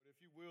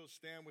will,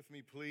 stand with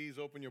me, please.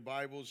 Open your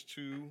Bibles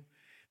to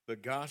the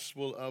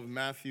Gospel of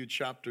Matthew,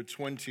 chapter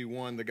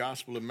 21. The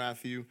Gospel of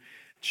Matthew,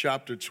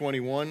 chapter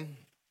 21.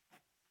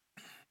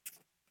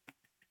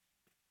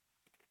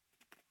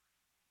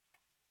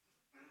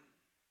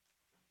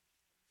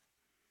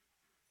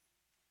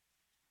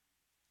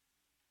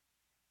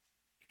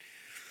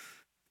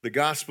 The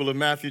Gospel of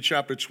Matthew,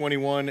 chapter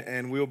 21,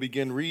 and we'll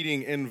begin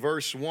reading in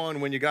verse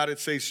 1. When you got it,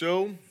 say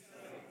so.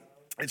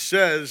 It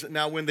says,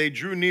 "Now when they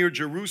drew near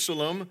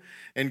Jerusalem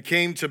and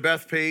came to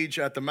Bethphage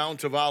at the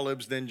Mount of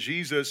Olives, then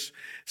Jesus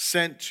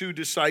sent two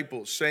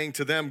disciples, saying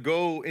to them,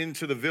 'Go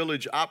into the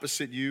village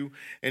opposite you,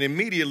 and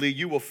immediately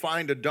you will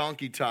find a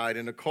donkey tied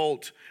and a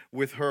colt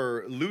with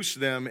her. Loose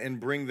them and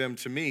bring them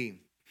to me.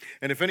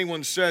 And if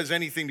anyone says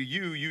anything to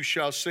you, you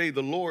shall say,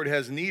 the Lord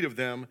has need of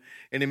them,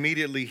 and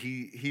immediately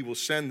he will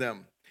send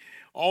them.'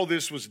 All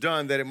this was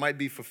done that it might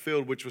be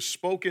fulfilled, which was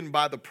spoken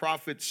by the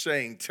prophet,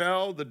 saying,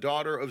 'Tell the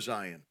daughter of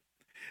Zion,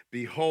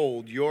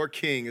 behold, your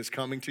king is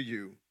coming to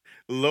you,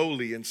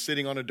 lowly and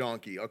sitting on a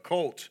donkey, a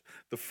colt,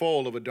 the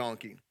foal of a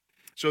donkey.'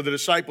 So the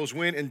disciples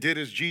went and did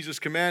as Jesus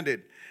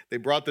commanded. They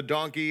brought the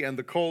donkey and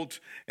the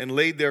colt and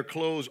laid their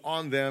clothes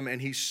on them,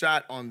 and he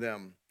sat on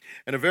them.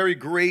 And a very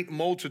great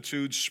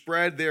multitude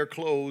spread their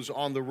clothes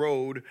on the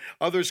road.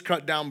 Others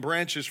cut down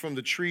branches from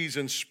the trees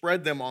and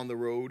spread them on the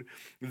road.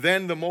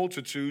 Then the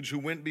multitudes who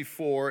went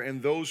before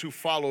and those who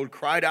followed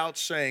cried out,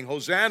 saying,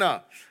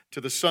 'Hosanna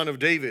to the Son of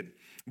David.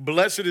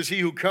 Blessed is he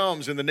who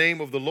comes in the name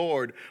of the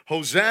Lord.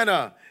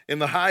 Hosanna in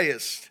the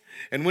highest.'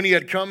 And when he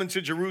had come into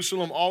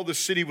Jerusalem, all the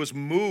city was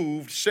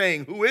moved,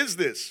 saying, 'Who is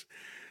this?'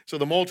 So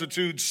the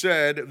multitude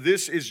said,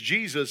 'This is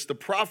Jesus, the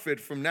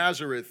prophet from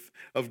Nazareth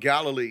of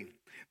Galilee.'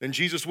 Then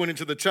Jesus went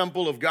into the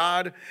temple of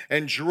God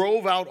and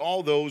drove out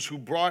all those who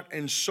bought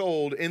and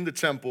sold in the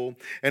temple,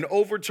 and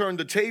overturned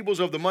the tables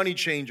of the money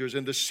changers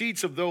and the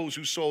seats of those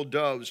who sold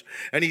doves.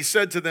 And he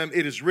said to them,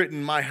 'It is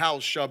written, my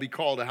house shall be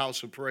called a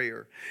house of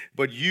prayer,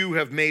 but you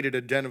have made it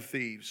a den of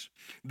thieves.'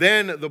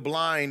 Then the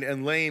blind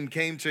and lame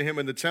came to him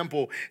in the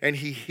temple, and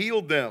he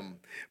healed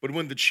them. But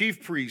when the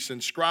chief priests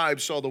and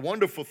scribes saw the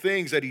wonderful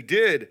things that he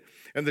did,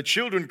 and the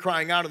children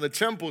crying out in the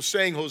temple,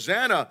 saying,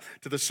 'Hosanna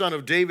to the Son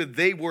of David,'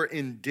 they were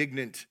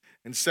indignant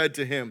and said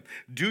to him,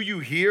 'Do you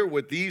hear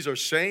what these are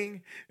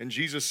saying?' And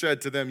Jesus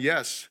said to them,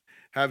 'Yes.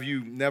 Have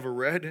you never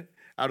read?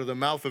 Out of the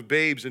mouth of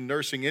babes and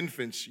nursing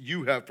infants,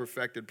 you have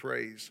perfected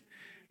praise.'"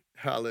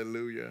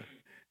 Hallelujah.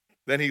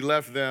 Then he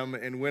left them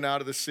and went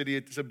out of the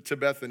city to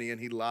Bethany, and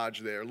he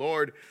lodged there.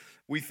 Lord,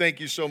 we thank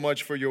you so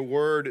much for your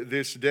word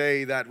this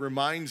day that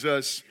reminds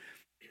us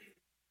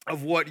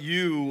of what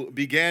you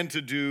began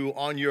to do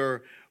on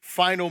your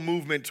final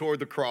movement toward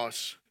the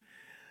cross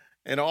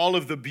and all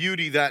of the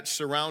beauty that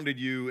surrounded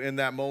you in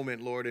that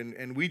moment, Lord.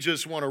 And we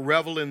just want to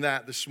revel in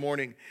that this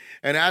morning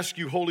and ask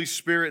you, Holy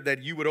Spirit,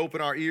 that you would open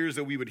our ears,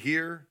 that we would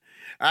hear.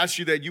 Ask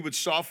you that you would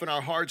soften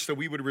our hearts, that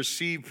we would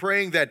receive,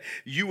 praying that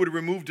you would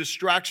remove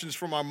distractions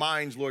from our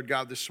minds, Lord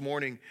God, this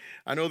morning.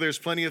 I know there's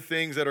plenty of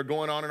things that are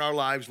going on in our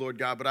lives, Lord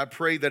God, but I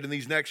pray that in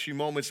these next few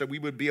moments that we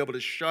would be able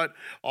to shut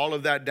all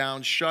of that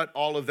down, shut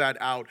all of that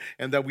out,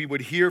 and that we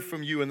would hear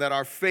from you, and that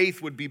our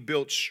faith would be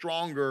built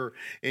stronger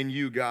in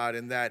you, God,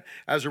 and that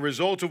as a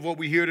result of what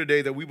we hear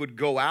today, that we would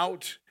go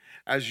out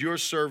as your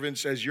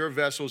servants, as your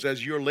vessels,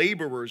 as your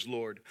laborers,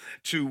 Lord,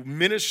 to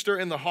minister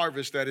in the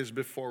harvest that is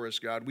before us,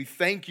 God. We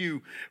thank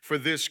you for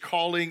this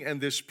calling and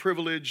this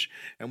privilege,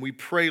 and we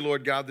pray,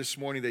 Lord God, this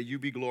morning that you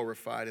be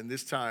glorified in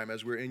this time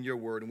as we're in your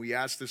word. And we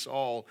ask this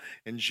all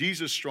in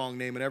Jesus' strong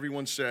name. And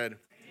everyone said,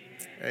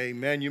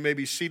 Amen. You may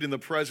be seated in the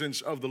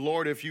presence of the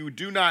Lord. If you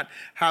do not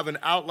have an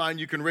outline,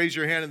 you can raise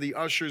your hand, and the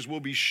ushers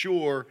will be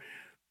sure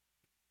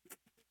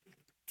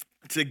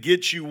to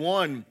get you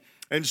one.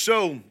 And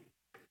so,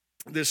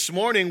 this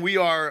morning we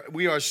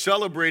are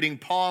celebrating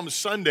Palm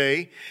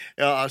Sunday,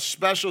 a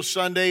special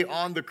Sunday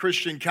on the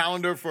Christian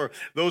calendar for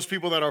those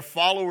people that are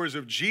followers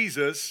of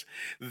Jesus.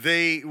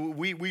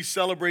 We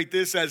celebrate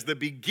this as the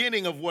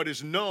beginning of what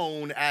is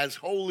known as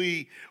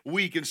Holy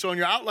Week. And so in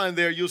your outline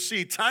there, you'll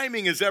see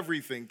timing is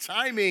everything.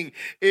 Timing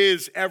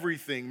is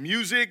everything.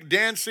 Music,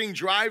 dancing,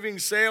 driving,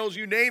 sales,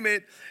 you name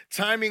it.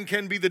 Timing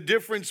can be the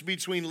difference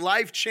between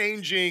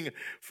life-changing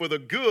for the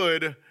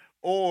good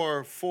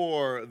or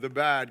for the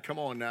bad. Come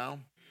on now.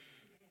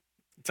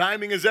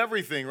 Timing is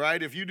everything,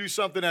 right? If you do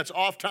something that's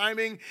off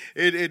timing,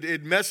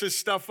 it messes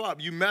stuff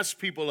up. You mess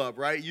people up,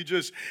 right? You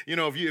just,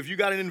 if you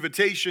got an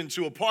invitation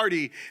to a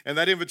party and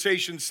that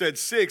invitation said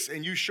 6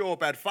 and you show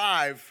up at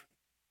 5,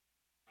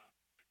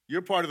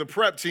 you're part of the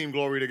prep team,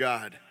 glory to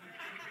God.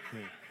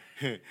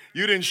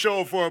 You didn't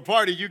show up for a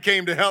party. You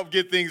came to help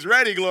get things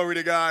ready, glory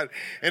to God.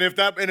 And if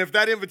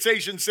that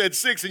invitation said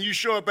 6 and you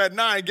show up at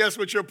 9, guess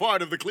what? You're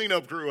part of the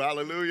cleanup crew.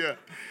 Hallelujah.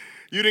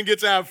 You didn't get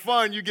to have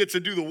fun. You get to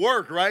do the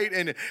work, right?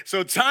 And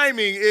so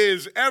timing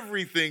is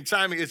everything.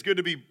 Timing, it's good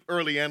to be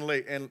early and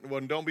late. And well,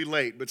 don't be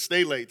late, but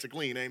stay late to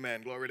clean.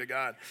 Amen. Glory to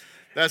God.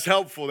 That's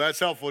helpful. That's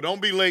helpful.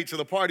 Don't be late to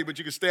the party, but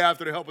you can stay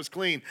after to help us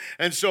clean.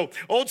 And so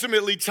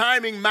ultimately,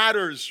 timing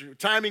matters.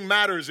 Timing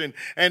matters. And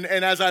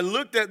as I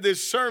looked at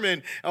this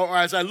sermon, or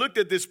as I looked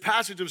at this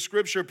passage of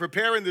Scripture,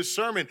 preparing this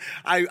sermon,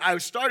 I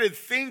started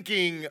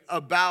thinking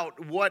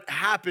about what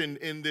happened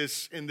in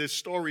this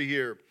story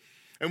here.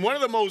 And one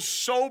of the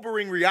most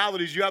sobering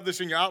realities, you have this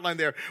in your outline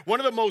there,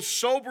 one of the most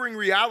sobering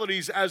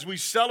realities as we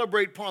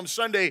celebrate Palm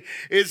Sunday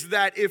is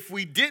that if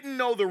we didn't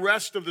know the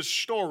rest of the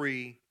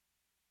story,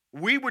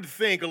 we would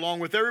think,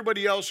 along with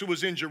everybody else who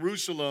was in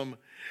Jerusalem,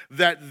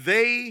 that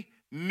they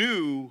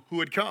knew who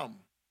had come.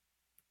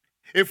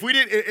 If we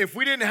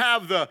didn't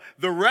have the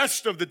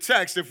rest of the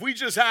text, if we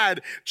just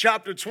had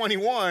chapter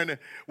 21,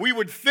 we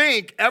would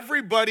think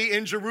everybody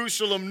in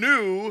Jerusalem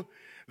knew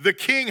the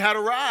king had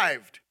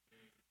arrived.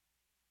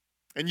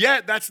 And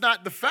yet, that's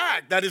not the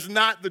fact. That is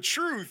not the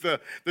truth.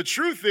 The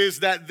truth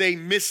is that they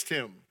missed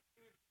him.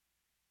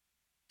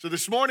 So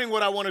this morning,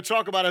 what I want to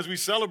talk about as we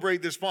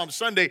celebrate this Palm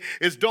Sunday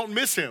is don't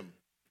miss him.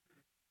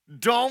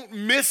 Don't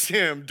miss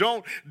him.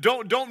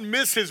 Don't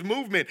miss his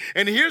movement.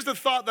 And here's the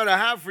thought that I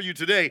have for you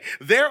today.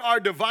 There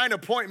are divine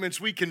appointments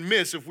we can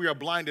miss if we are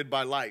blinded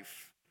by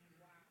life.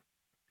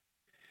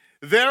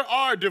 There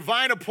are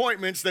divine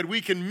appointments that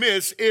we can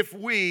miss if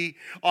we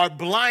are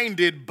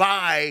blinded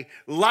by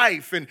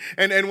life.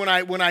 And when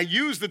I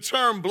use the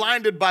term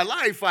blinded by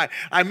life,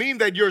 I mean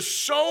that you're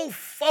so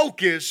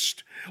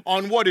focused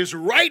on what is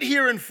right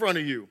here in front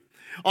of you,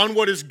 on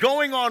what is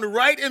going on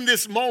right in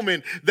this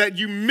moment, that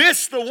you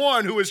miss the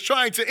one who is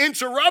trying to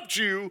interrupt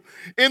you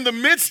in the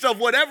midst of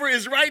whatever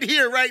is right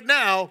here, right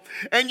now,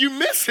 and you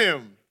miss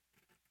him.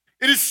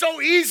 It is so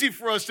easy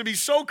for us to be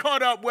so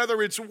caught up,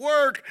 whether it's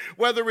work,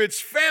 whether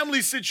it's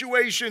family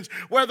situations,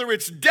 whether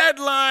it's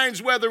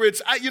deadlines, whether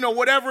it's,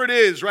 whatever it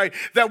is, right?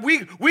 That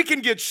we can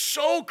get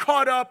so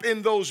caught up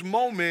in those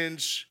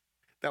moments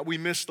that we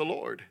miss the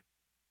Lord.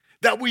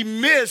 That we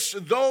miss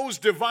those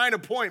divine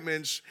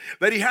appointments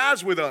that he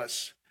has with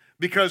us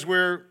because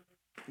we're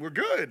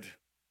good.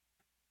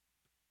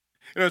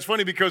 It's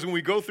funny because when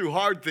we go through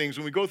hard things,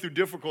 when we go through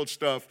difficult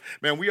stuff,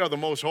 man, we are the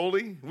most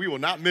holy. We will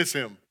not miss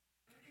him.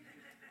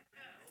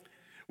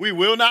 We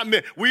will not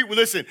miss. We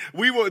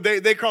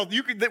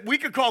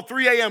could call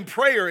 3 a.m.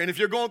 prayer, and if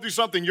you're going through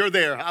something, you're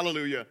there.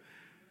 Hallelujah.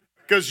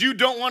 Because you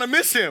don't want to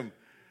miss him.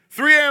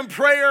 3 a.m.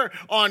 prayer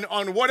on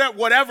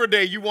whatever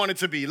day you want it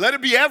to be. Let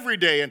it be every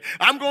day. And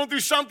I'm going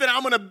through something,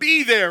 I'm going to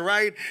be there,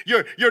 right?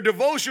 Your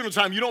devotional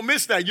time, you don't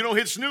miss that. You don't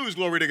hit snooze,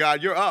 glory to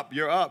God. You're up.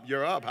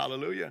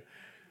 Hallelujah.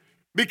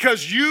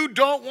 Because you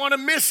don't want to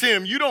miss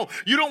him. You don't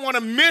want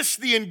to miss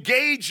the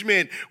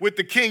engagement with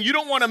the king. You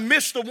don't want to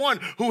miss the one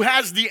who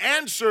has the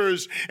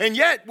answers. And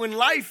yet, when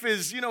life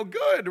is,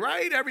 good,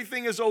 right?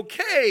 Everything is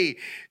okay.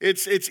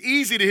 It's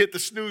easy to hit the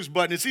snooze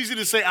button. It's easy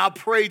to say, I'll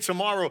pray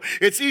tomorrow.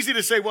 It's easy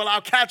to say, well, I'll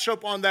catch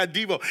up on that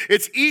Devo.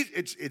 It's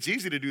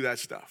easy to do that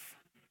stuff.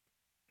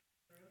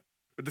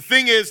 But the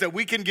thing is that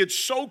we can get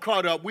so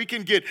caught up, we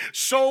can get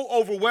so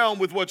overwhelmed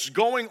with what's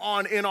going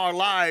on in our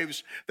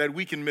lives that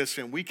we can miss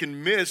him. We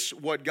can miss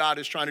what God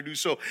is trying to do.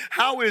 So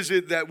how is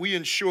it that we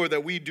ensure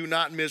that we do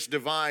not miss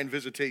divine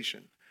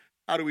visitation?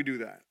 How do we do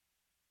that?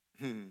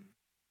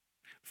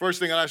 First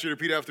thing I'll ask you to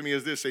repeat after me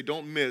is this. Say,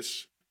 don't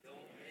miss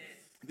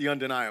the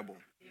undeniable.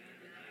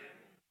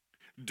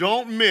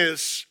 Don't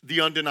miss the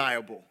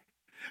undeniable.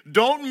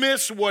 Don't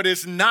miss what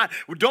is not,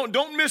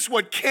 don't miss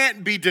what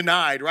can't be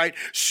denied, right?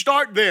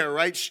 Start there,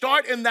 right?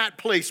 Start in that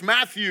place.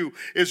 Matthew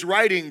is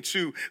writing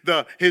to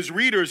his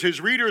readers. His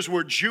readers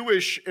were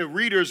Jewish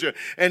readers,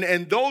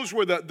 and those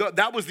were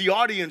that was the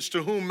audience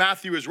to whom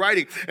Matthew is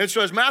writing. And so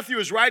as Matthew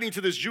is writing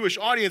to this Jewish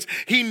audience,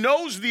 he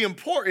knows the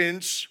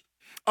importance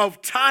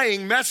of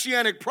tying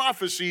messianic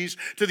prophecies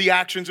to the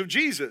actions of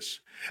Jesus.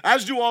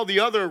 As do all the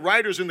other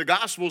writers in the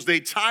Gospels,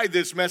 they tie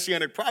this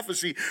messianic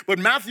prophecy. But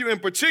Matthew in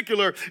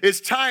particular is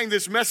tying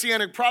this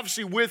messianic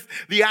prophecy with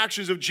the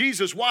actions of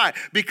Jesus. Why?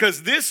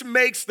 Because this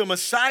makes the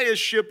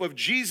messiahship of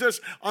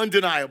Jesus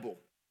undeniable.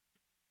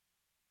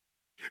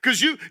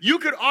 Because you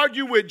could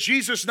argue with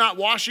Jesus not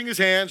washing his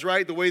hands,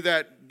 right, the way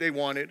that they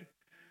wanted.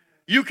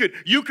 You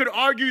could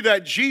argue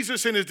that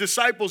Jesus and his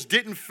disciples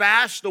didn't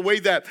fast the way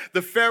that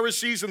the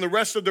Pharisees and the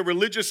rest of the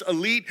religious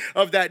elite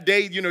of that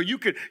day, you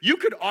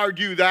could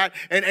argue that,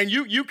 and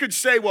you could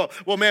say, well,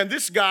 man,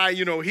 this guy,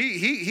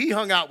 he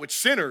hung out with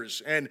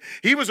sinners, and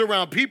he was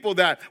around people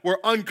that were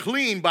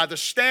unclean by the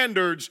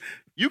standards.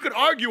 You could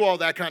argue all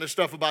that kind of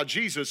stuff about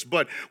Jesus,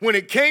 but when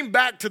it came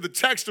back to the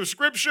text of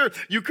Scripture,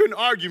 you couldn't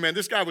argue, man,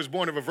 this guy was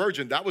born of a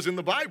virgin. That was in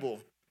the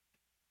Bible.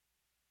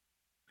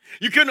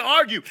 You couldn't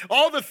argue.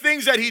 All the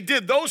things that he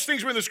did, those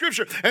things were in the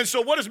Scripture. And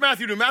so what does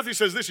Matthew do? Matthew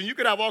says, listen, you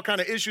could have all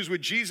kind of issues with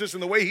Jesus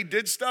and the way he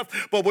did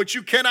stuff, but what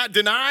you cannot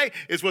deny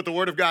is what the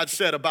Word of God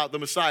said about the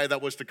Messiah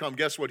that was to come.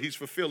 Guess what? He's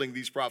fulfilling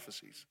these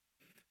prophecies.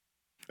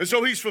 And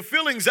so he's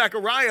fulfilling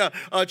Zechariah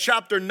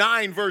chapter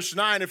 9, verse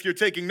 9, if you're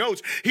taking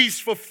notes. He's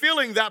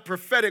fulfilling that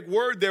prophetic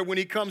word there when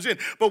he comes in.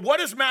 But what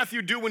does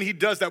Matthew do when he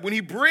does that? When he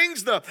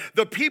brings the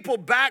people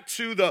back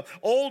to the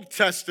Old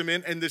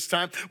Testament in this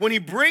time, when he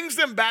brings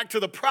them back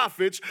to the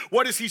prophets,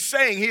 what is he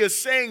saying? He is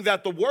saying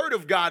that the word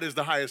of God is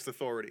the highest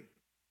authority.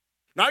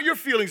 Not your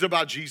feelings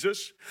about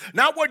Jesus,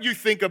 not what you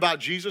think about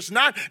Jesus,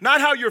 not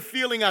how you're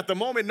feeling at the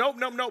moment. Nope.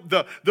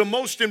 The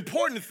most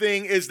important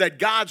thing is that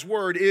God's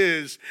word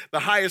is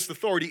the highest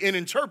authority in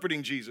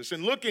interpreting Jesus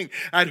and looking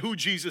at who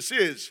Jesus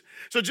is.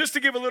 So just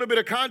to give a little bit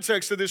of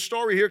context to this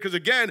story here, because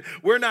again,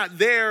 we're not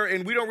there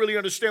and we don't really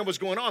understand what's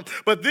going on,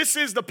 but this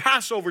is the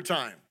Passover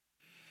time.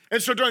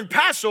 And so during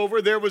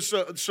Passover, there was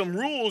some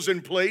rules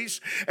in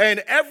place, and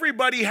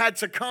everybody had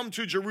to come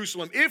to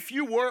Jerusalem. If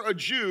you were a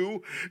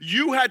Jew,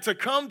 you had to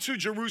come to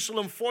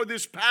Jerusalem for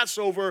this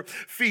Passover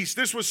feast.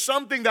 This was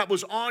something that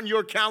was on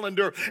your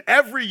calendar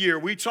every year.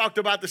 We talked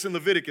about this in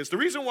Leviticus. The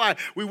reason why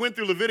we went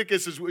through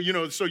Leviticus is,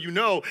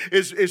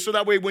 is so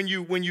that way when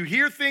you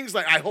hear things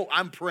like,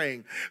 I'm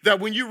praying, that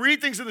when you read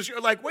things in this,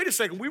 you're like, wait a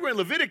second, we were in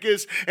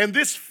Leviticus, and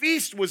this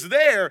feast was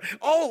there.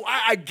 Oh,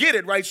 I get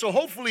it, right? So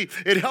hopefully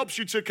it helps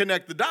you to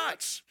connect the dots.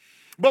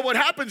 But what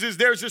happens is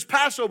there's this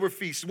Passover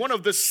feast, one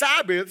of the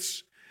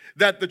Sabbaths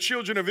that the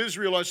children of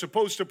Israel are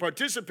supposed to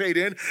participate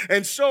in.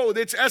 And so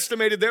it's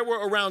estimated there were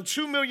around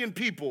 2 million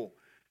people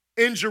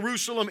in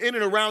Jerusalem, in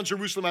and around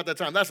Jerusalem at that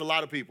time. That's a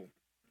lot of people.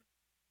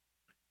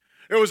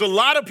 There was a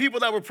lot of people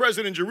that were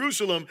present in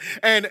Jerusalem,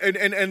 and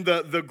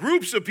the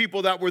groups of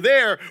people that were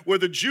there were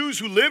the Jews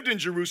who lived in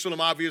Jerusalem,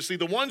 obviously,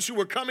 the ones who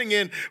were coming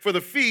in for the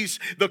feast,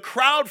 the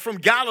crowd from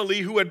Galilee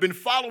who had been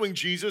following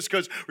Jesus,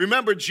 because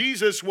remember,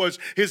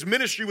 his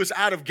ministry was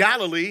out of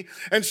Galilee,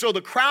 and so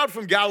the crowd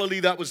from Galilee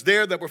that was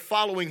there that were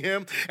following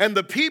him, and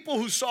the people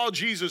who saw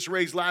Jesus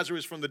raise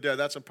Lazarus from the dead.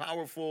 That's a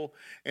powerful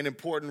and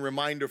important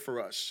reminder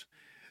for us.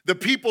 The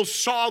people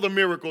saw the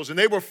miracles and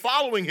they were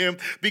following him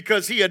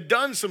because he had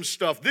done some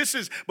stuff.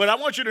 But I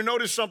want you to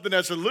notice something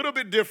that's a little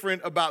bit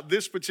different about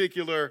this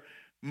particular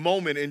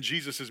moment in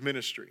Jesus'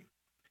 ministry.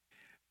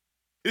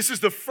 This is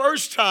the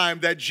first time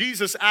that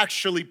Jesus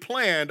actually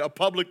planned a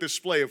public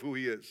display of who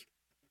he is.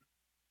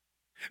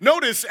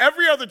 Notice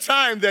every other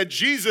time that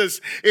Jesus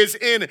is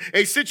in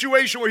a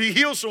situation where he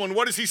heals someone,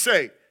 what does he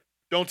say?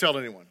 Don't tell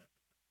anyone,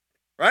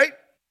 right?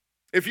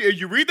 If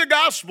you read the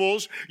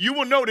Gospels, you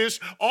will notice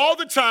all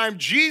the time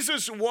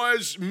Jesus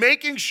was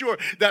making sure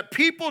that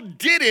people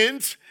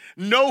didn't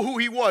know who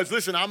he was.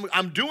 Listen,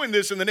 I'm doing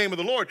this in the name of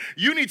the Lord.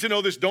 You need to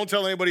know this. Don't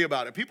tell anybody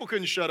about it. People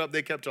couldn't shut up.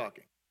 They kept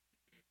talking.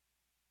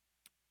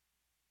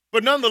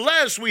 But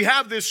nonetheless, we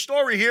have this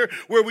story here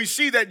where we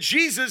see that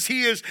Jesus,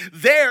 he is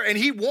there and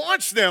he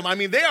wants them. I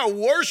mean, they are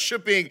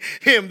worshiping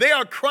him. They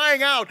are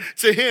crying out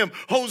to him.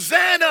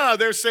 Hosanna!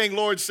 They're saying,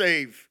 Lord,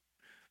 save.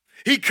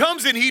 He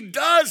comes and he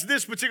does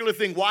this particular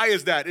thing. Why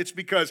is that? It's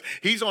because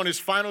he's on his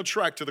final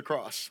trek to the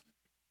cross.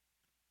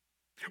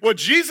 What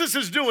Jesus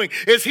is doing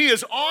is he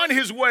is on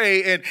his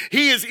way and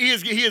he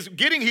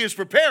is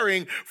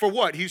preparing for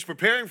what? He's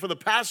preparing for the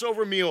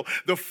Passover meal,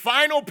 the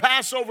final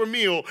Passover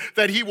meal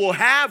that he will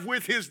have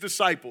with his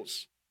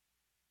disciples.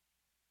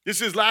 This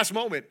is his last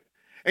moment.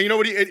 And you know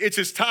what? It's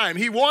his time.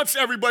 He wants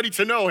everybody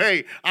to know,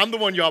 hey, I'm the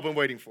one y'all been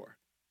waiting for.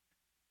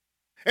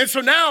 And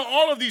so now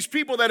all of these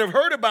people that have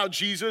heard about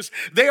Jesus,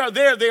 they are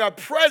there, they are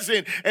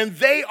present, and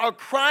they are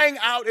crying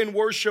out in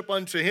worship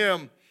unto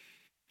him.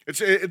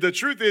 The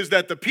truth is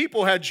that the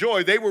people had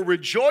joy. They were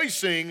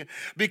rejoicing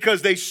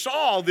because they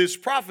saw this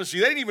prophecy.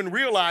 They didn't even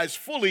realize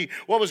fully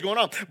what was going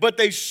on, but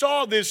they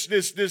saw this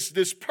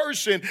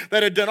person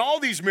that had done all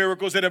these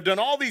miracles, that have done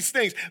all these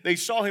things. They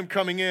saw him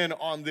coming in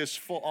on this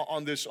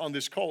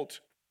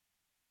colt.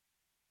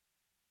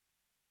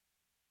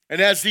 And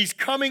as he's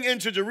coming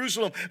into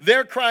Jerusalem,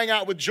 they're crying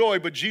out with joy,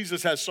 but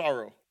Jesus has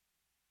sorrow.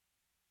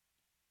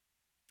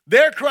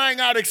 They're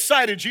crying out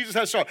excited. Jesus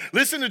has sorrow.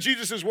 Listen to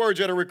Jesus' words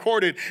that are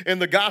recorded in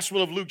the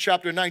Gospel of Luke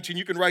chapter 19.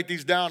 You can write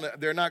these down.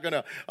 They're not going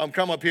to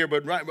come up here,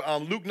 but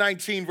Luke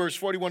 19, verse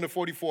 41 to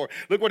 44.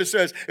 Look what it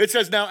says. It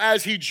says, now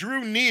as he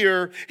drew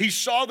near, he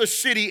saw the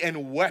city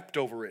and wept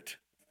over it.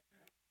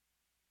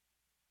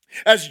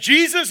 As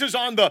Jesus is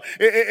on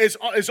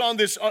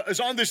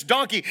this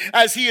donkey,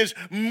 as he is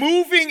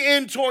moving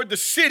in toward the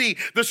city,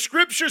 the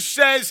scripture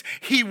says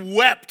he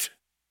wept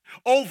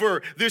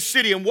over this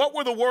city. And what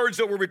were the words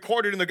that were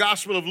recorded in the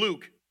Gospel of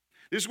Luke?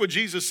 This is what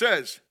Jesus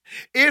says.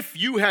 If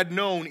you had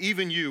known,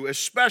 even you,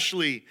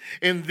 especially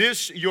in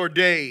this your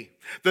day,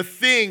 the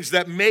things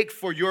that make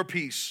for your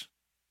peace,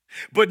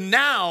 but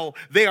now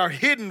they are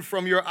hidden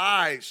from your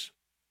eyes.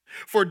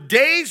 For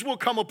days will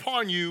come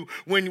upon you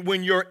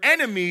when your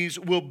enemies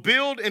will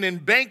build an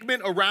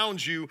embankment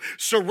around you,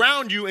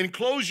 surround you, and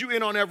close you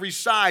in on every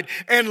side,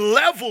 and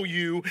level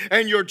you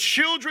and your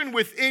children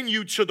within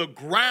you to the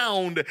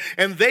ground,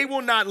 and they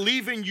will not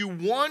leave in you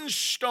one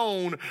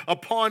stone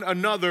upon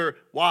another.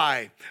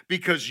 Why?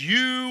 Because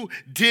you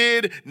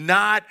did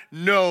not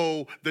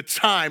know the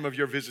time of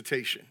your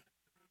visitation.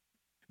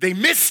 They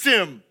missed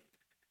him.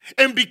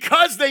 And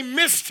because they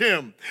missed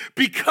him,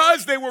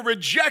 because they were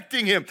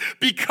rejecting him,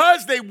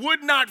 because they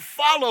would not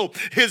follow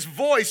his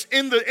voice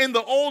in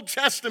the Old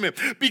Testament,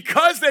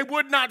 because they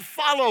would not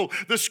follow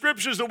the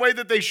scriptures the way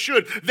that they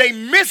should, they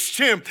missed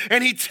him.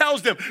 And he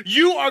tells them,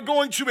 you are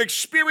going to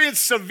experience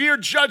severe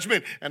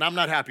judgment. And I'm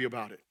not happy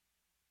about it.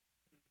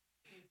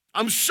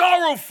 I'm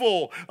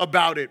sorrowful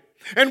about it.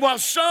 And while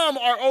some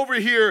are over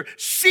here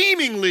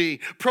seemingly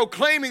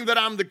proclaiming that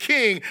I'm the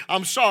king,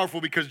 I'm sorrowful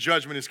because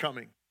judgment is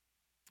coming.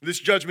 This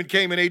judgment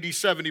came in AD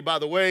 70, by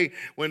the way,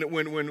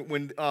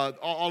 when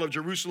all of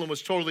Jerusalem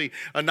was totally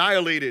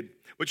annihilated.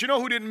 But you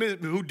know who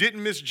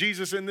didn't miss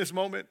Jesus in this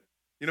moment?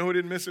 You know who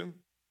didn't miss him?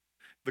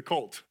 The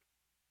colt.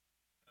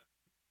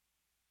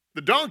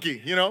 The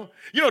donkey, you know.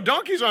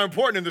 Donkeys are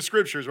important in the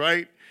scriptures,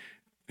 right?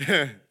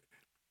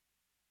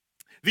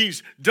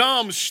 These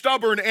dumb,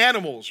 stubborn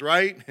animals,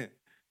 right?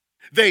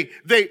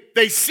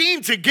 They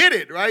seem to get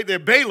it, right? They're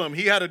Balaam,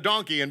 he had a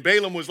donkey, and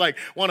Balaam was like,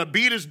 want to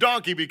beat his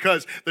donkey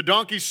because the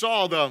donkey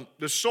saw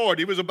the sword.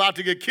 He was about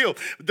to get killed.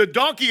 The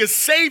donkey is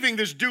saving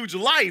this dude's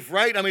life,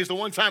 right? I mean, it's the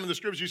one time in the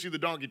scriptures you see the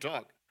donkey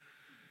talk.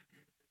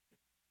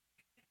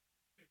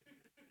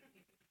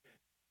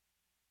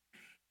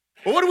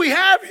 But what do we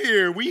have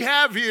here? We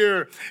have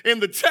here in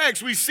the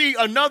text, we see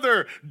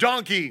another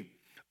donkey.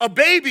 A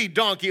baby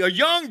donkey, a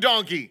young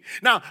donkey.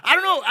 Now,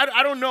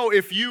 I don't know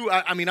if you.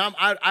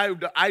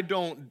 I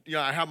don't. You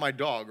know, I have my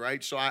dog,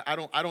 right? So I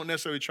don't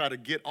necessarily try to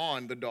get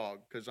on the dog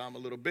because I'm a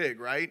little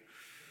big, right?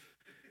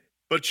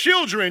 But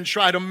children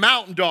try to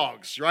mount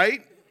dogs,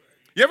 right?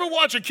 You ever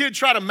watch a kid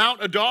try to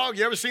mount a dog?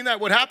 You ever seen that?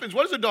 What happens?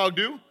 What does the dog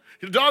do?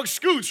 The dog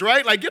scoots,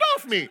 right? Like, get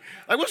off me!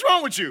 Like, what's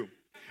wrong with you?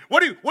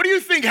 What do you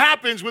think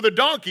happens with a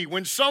donkey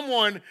when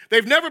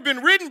they've never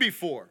been ridden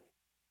before?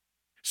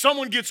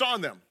 Someone gets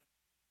on them.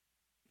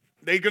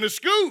 They're going to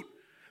scoot.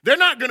 They're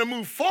not going to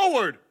move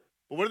forward.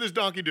 But what did this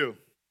donkey do?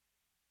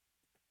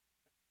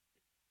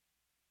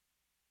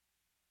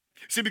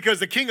 See, because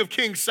the King of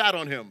Kings sat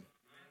on him.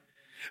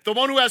 The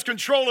one who has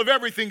control of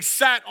everything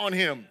sat on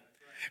him.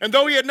 And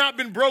though he had not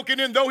been broken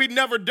in, though he'd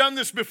never done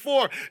this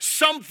before,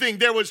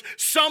 there was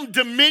some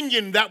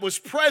dominion that was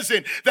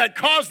present that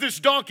caused this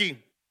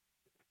donkey.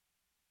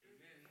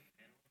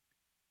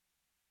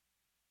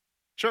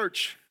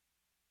 Church,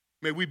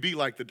 may we be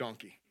like the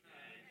donkey.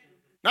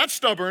 Not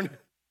stubborn,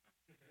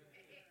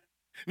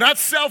 not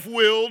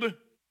self-willed.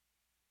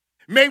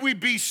 May we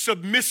be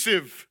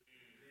submissive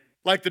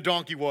like the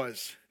donkey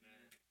was.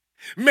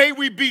 May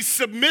we be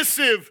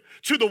submissive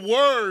to the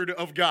word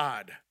of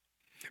God.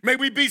 May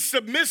we be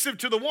submissive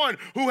to the one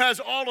who has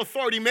all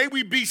authority. May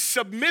we be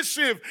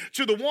submissive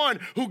to the one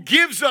who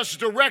gives us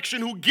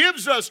direction, who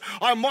gives us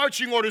our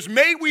marching orders.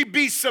 May we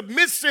be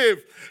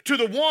submissive to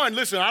the one.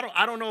 Listen,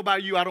 I don't know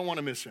about you. I don't want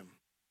to miss him.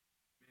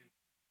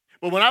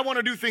 But when I want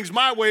to do things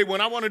my way,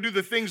 when I want to do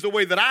the things the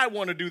way that I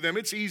want to do them,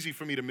 it's easy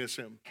for me to miss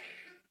him.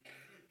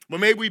 But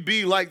may we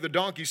be like the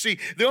donkey. See,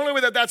 the only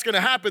way that that's going to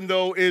happen,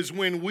 though, is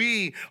when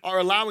we are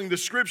allowing the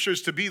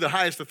scriptures to be the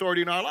highest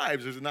authority in our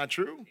lives. Is it not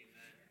true?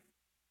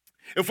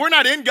 If we're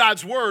not in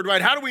God's word,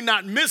 right, how do we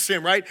not miss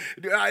him, right?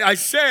 I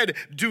said,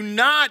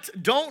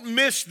 don't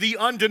miss the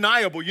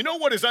undeniable. You know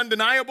what is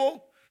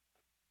undeniable?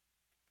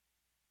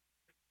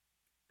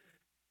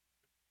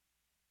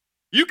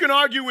 You can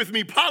argue with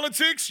me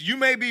politics. You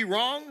may be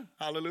wrong.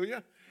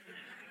 Hallelujah.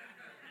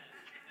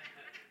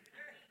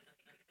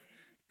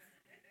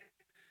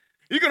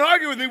 You can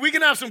argue with me. We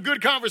can have some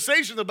good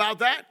conversations about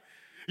that.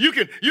 You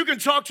can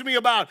talk to me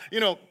about,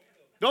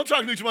 don't talk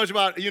to me too much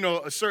about,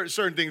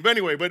 certain things. But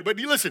anyway, but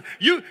listen,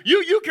 you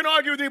can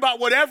argue with me about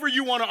whatever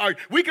you want to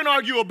argue. We can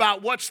argue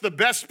about what's the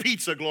best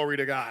pizza, glory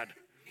to God.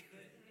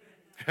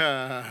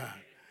 And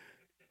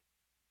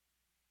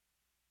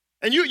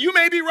you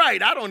may be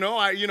right. I don't know,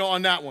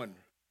 on that one.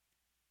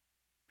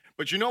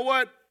 But you know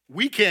what?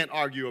 We can't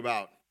argue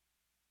about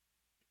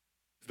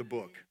the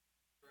book.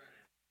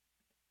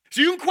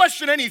 So you can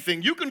question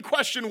anything. You can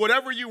question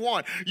whatever you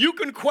want. You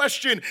can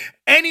question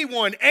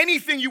anyone,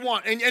 anything you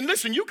want. And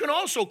listen, you can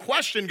also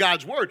question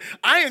God's word.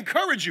 I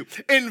encourage you,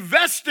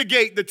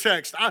 investigate the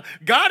text.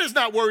 God is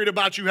not worried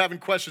about you having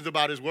questions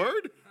about his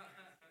word.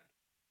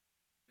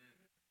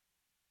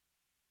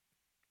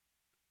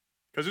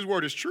 Because his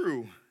word is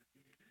true.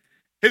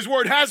 His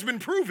word has been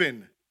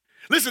proven.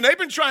 Listen, they've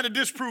been trying to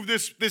disprove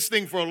this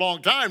thing for a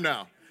long time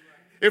now.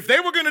 If they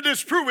were going to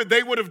disprove it,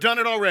 they would have done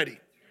it already.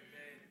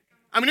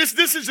 I mean,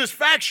 this is just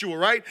factual,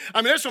 right? I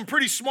mean, there's some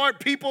pretty smart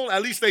people,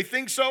 at least they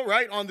think so,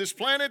 right, on this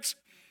planet.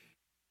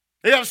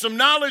 They have some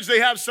knowledge, they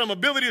have some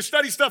ability to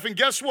study stuff, and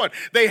guess what?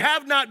 They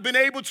have not been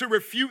able to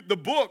refute the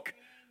book.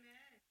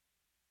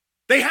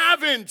 They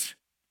haven't,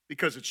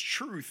 because it's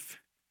truth.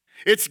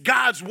 It's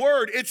God's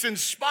word. It's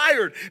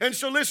inspired. And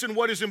so listen,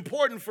 what is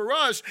important for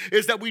us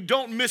is that we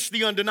don't miss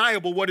the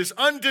undeniable. What is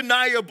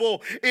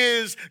undeniable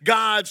is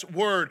God's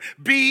word.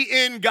 Be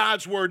in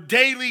God's word.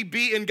 Daily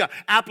be in God.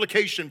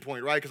 Application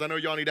point, right? Because I know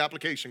y'all need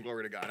application,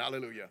 glory to God.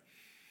 Hallelujah.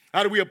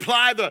 How do we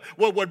apply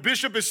what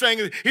Bishop is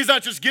saying? He's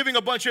not just giving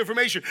a bunch of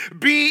information.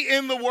 Be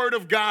in the Word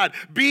of God.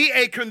 Be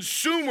a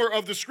consumer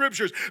of the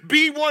Scriptures.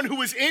 Be one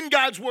who is in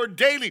God's Word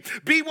daily.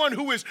 Be one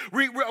who is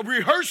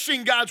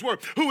rehearsing God's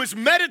Word, who is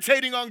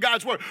meditating on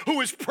God's Word, who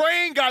is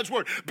praying God's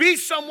Word. Be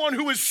someone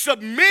who is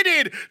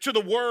submitted to the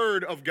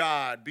Word of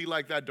God. Be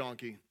like that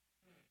donkey.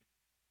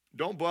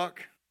 Don't buck.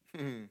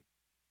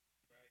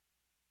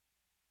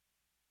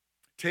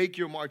 Take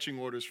your marching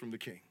orders from the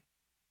King.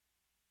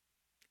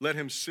 Let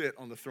him sit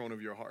on the throne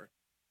of your heart.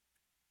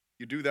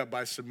 You do that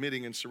by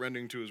submitting and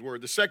surrendering to his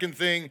word. The second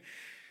thing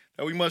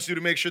that we must do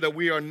to make sure that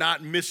we are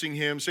not missing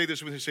him, say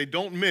this with me, say,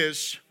 don't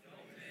miss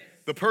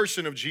the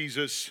person of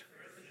Jesus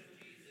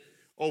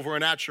over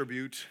an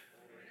attribute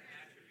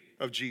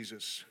of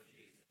Jesus.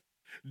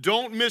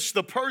 Don't miss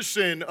the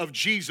person of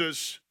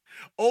Jesus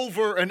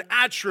over an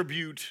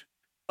attribute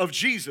of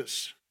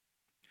Jesus.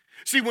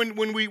 See,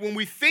 when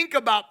we think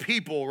about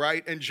people,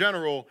 right, in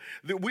general,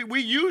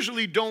 we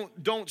usually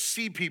don't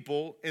see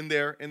people in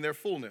their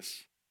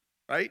fullness,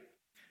 right?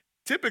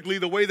 Typically,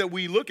 the way that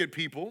we look at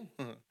people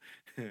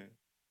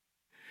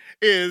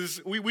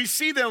is we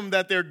see them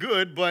that they're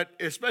good, but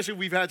especially if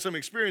we've had some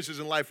experiences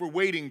in life, we're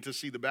waiting to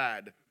see the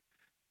bad.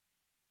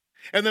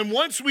 And then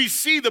once we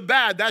see the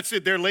bad, that's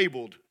it, they're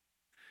labeled.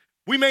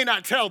 We may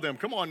not tell them,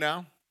 come on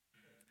now.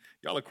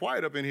 Y'all are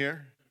quiet up in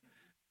here.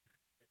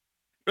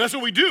 But that's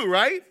what we do,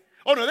 right?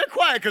 Oh, no, they're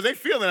quiet because they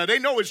feel it. They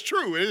know it's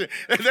true.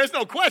 There's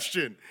no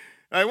question.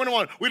 Right? They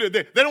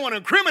don't want to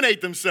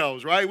incriminate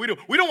themselves, right? We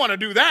don't want to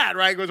do that,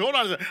 right? Because hold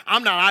on,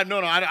 I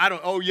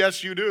don't. Oh,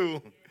 yes, you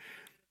do.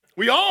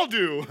 We all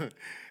do.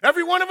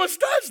 Every one of us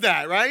does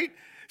that, right?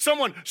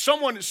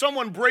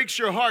 Someone breaks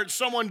your heart.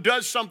 Someone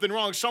does something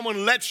wrong.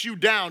 Someone lets you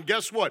down.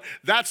 Guess what?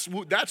 That's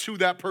who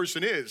that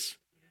person is.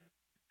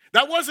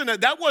 That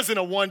wasn't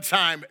a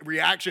one-time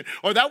reaction,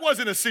 or that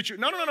wasn't a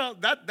situation. No.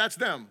 That's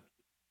them.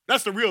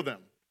 That's the real them.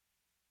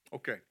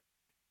 Okay.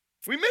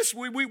 We miss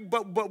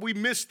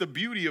the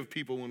beauty of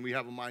people when we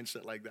have a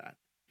mindset like that.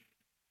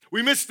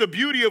 We miss the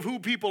beauty of who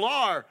people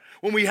are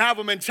when we have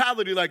a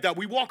mentality like that.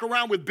 We walk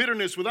around with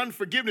bitterness, with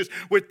unforgiveness,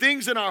 with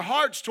things in our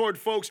hearts toward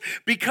folks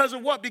because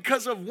of what?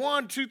 Because of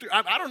one, two, three.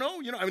 I don't know.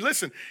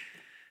 Listen.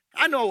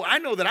 I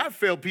know that I've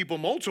failed people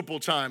multiple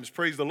times.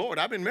 Praise the Lord.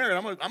 I've been married.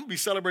 I'm gonna be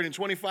celebrating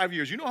 25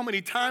 years. You know how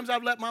many times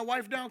I've let my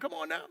wife down? Come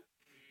on now.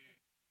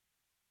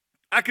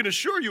 I can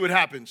assure you it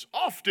happens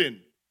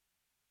often.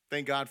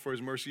 Thank God for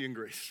his mercy and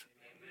grace.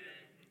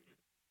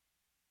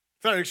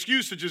 It's not an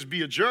excuse to just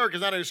be a jerk.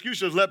 It's not an excuse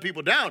to just let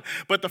people down.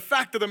 But the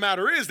fact of the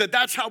matter is that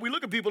that's how we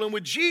look at people. And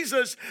with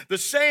Jesus, the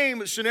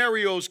same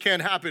scenarios can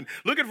happen.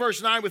 Look at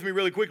verse 9 with me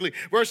really quickly.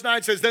 Verse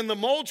 9 says, then the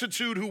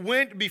multitude who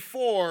went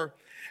before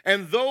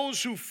and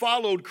those who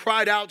followed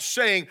cried out,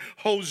 saying,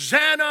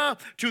 Hosanna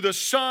to the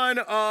Son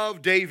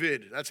of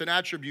David. That's an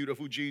attribute of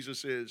who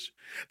Jesus is.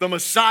 The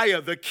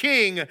Messiah, the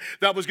King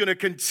that was going to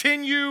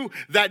continue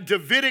that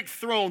Davidic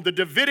throne, the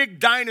Davidic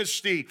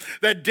dynasty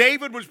that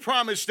David was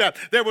promised that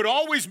there would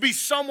always be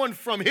someone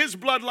from his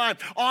bloodline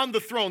on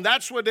the throne.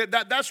 That's what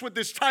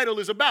this title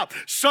is about.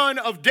 Son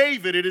of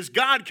David. It is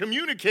God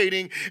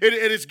communicating. It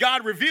is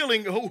God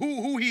revealing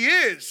who he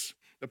is.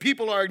 The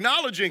people are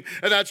acknowledging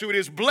that's who it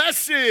is.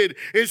 Blessed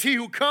is he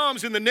who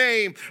comes in the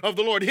name of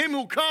the Lord, him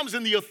who comes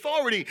in the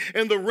authority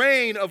and the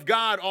reign of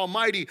God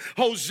Almighty.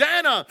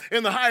 Hosanna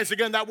in the highest.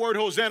 Again, that word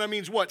Hosanna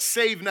means what?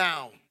 Save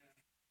now.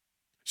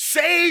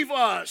 Save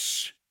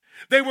us.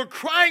 They were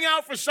crying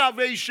out for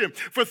salvation.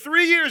 For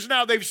 3 years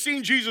now, they've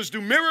seen Jesus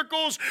do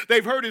miracles.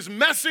 They've heard his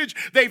message.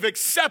 They've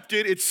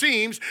accepted, it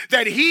seems,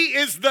 that he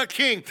is the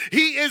King.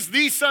 He is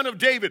the Son of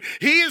David.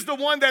 He is the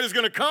one that is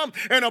going to come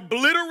and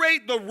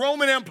obliterate the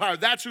Roman Empire.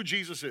 That's who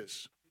Jesus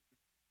is.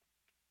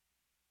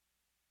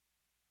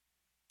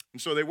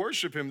 And so they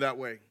worship him that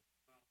way.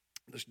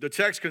 The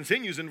text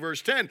continues in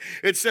verse 10.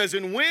 It says,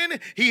 and when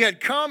he had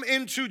come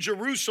into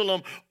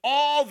Jerusalem,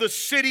 all the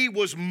city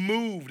was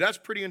moved. That's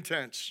pretty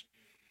intense.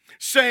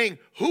 Saying,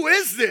 who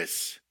is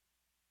this?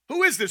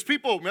 Who is this?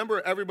 People,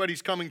 remember,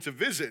 everybody's coming to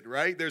visit,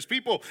 right? There's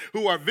people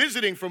who are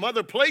visiting from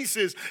other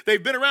places.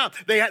 They've been around.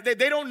 They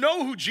don't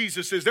know who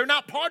Jesus is. They're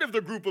not part of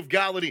the group of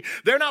Galilee.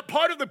 They're not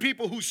part of the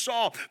people who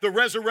saw the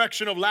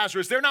resurrection of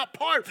Lazarus. They're not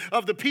part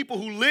of the people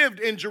who lived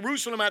in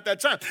Jerusalem at that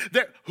time.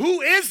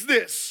 Who is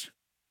this?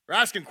 They're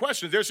asking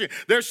questions.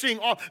 They're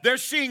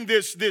seeing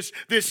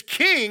this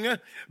king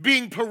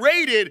being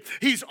paraded.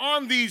 He's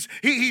on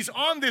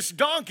this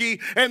donkey,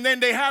 and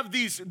then they have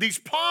these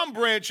palm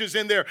branches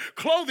in their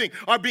clothing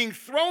are being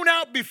thrown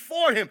out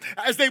before him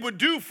as they would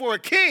do for a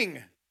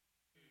king.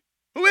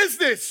 Who is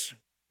this?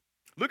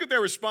 Look at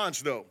their response,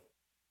 though.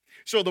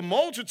 So the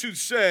multitude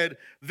said,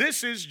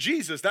 this is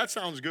Jesus. That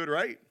sounds good,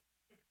 right?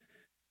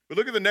 But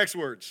look at the next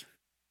words.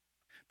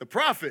 The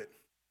prophet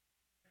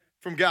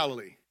from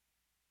Galilee.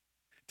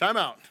 Time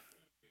out.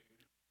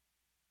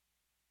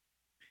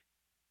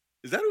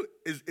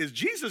 Is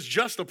Jesus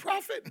just a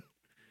prophet?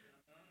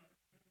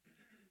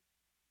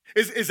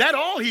 Is that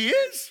all he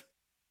is?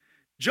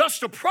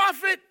 Just a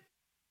prophet?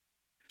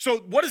 So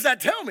what does that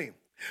tell me?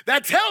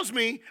 That tells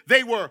me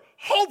they were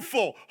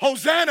hopeful.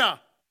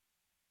 Hosanna,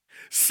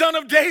 Son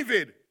of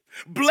David.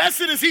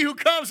 Blessed is he who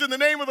comes in the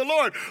name of the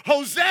Lord.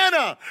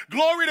 Hosanna,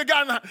 glory to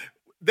God.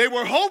 They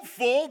were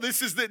hopeful.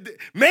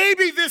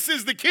 Maybe this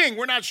is the king.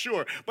 We're not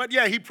sure. But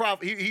yeah, he's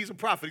a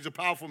prophet. He's a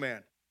powerful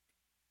man.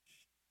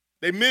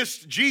 They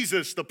missed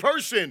Jesus, the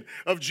person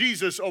of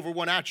Jesus, over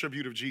one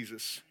attribute of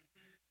Jesus.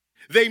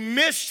 They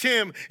missed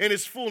him in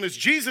his fullness.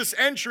 Jesus'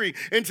 entry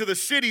into the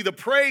city, the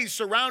praise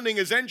surrounding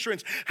his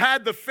entrance,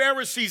 had the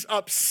Pharisees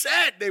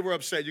upset. They were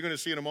upset. You're going to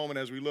see in a moment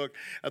as we look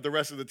at the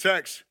rest of the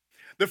text.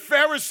 The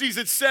Pharisees,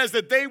 it says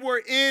that they were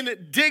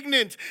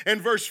indignant in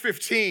verse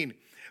 15.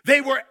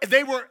 They were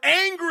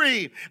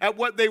angry at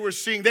what they were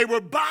seeing. They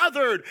were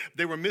bothered.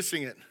 They were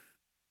missing it.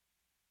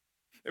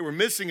 They were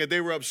missing it.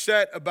 They were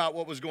upset about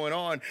what was going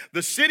on.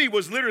 The city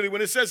was literally,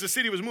 when it says the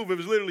city was moved, it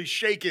was literally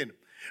shaken.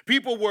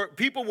 People were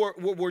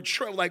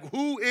like,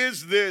 who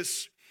is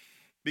this?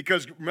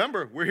 Because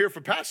remember, we're here for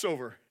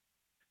Passover.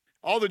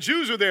 All the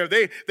Jews are there.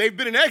 They've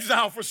been in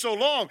exile for so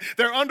long.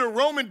 They're under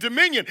Roman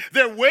dominion.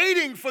 They're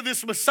waiting for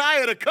this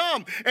Messiah to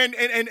come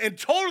and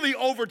totally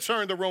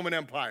overturn the Roman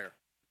Empire.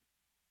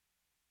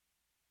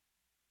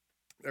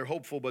 They're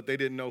hopeful, but they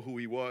didn't know who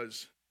he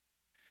was.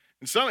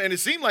 And it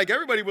seemed like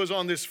everybody was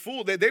on this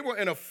they were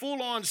in a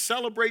full-on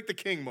celebrate the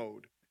king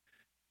mode.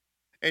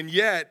 And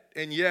yet,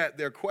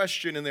 their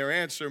question and their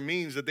answer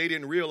means that they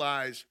didn't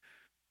realize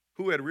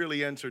who had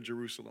really entered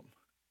Jerusalem.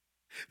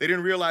 They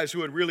didn't realize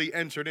who had really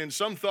entered in.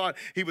 Some thought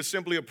he was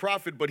simply a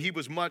prophet, but he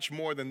was much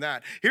more than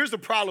that. Here's the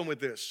problem with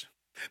this.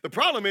 The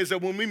problem is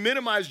that when we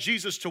minimize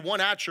Jesus to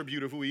one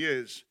attribute of who he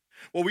is,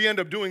 what we end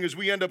up doing is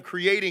we end up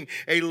creating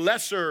a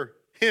lesser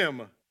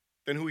him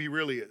than who he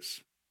really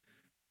is.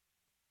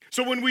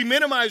 So when we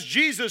minimize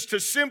Jesus to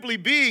simply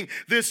being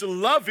this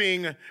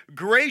loving,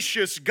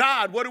 gracious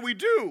God, what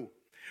do?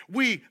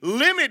 We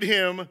limit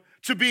him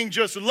to being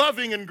just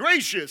loving and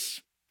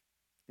gracious.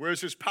 Where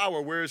is his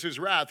power? Where is his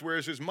wrath? Where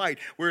is his might?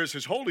 Where is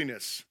his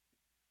holiness?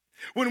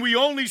 When we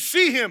only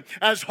see him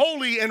as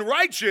holy and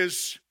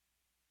righteous,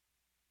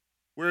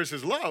 where is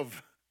his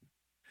love?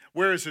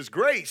 Where is his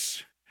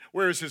grace?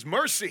 Where is his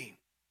mercy?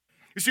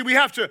 You see,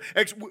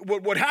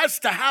 what has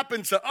to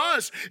happen to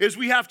us is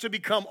we have to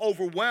become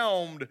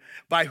overwhelmed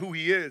by who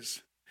he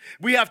is.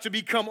 We have to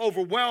become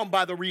overwhelmed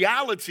by the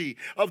reality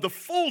of the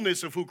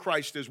fullness of who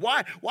Christ is.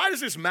 Why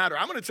does this matter?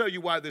 I'm going to tell you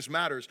why this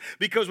matters.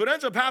 Because what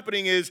ends up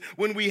happening is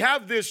when we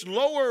have this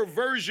lower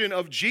version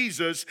of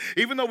Jesus,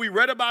 even though we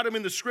read about him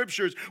in the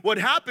scriptures, what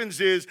happens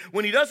is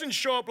when he doesn't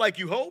show up like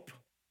you hope,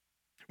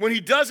 when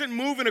he doesn't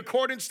move in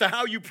accordance to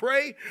how you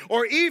pray,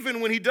 or even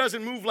when he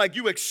doesn't move like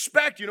you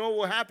expect, you know what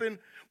will happen?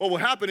 What will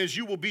happen is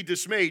you will be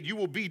dismayed, you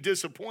will be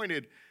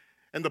disappointed,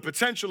 and the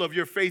potential of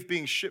your faith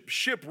being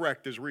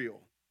shipwrecked is real.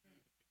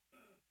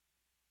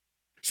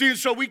 See,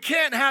 so we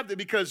can't have that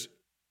because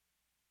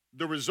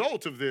the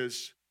result of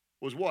this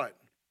was what?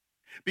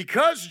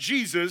 Because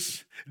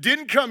Jesus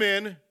didn't come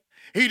in,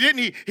 he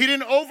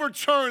didn't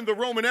overturn the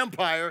Roman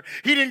Empire,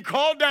 he didn't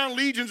call down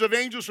legions of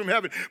angels from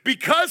heaven.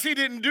 Because he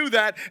didn't do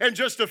that, in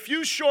just a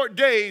few short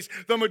days,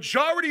 the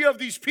majority of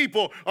these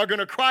people are going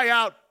to cry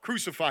out,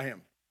 crucify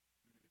him.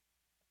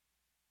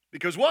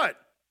 Because what?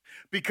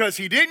 Because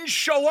he didn't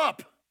show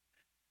up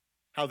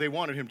how they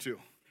wanted him to.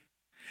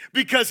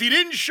 Because he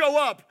didn't show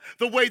up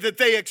the way that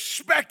they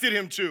expected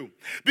him to.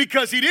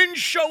 Because he didn't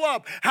show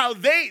up how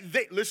they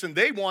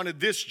wanted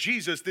this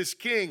Jesus, this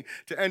king,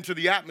 to enter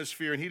the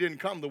atmosphere, and he didn't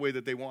come the way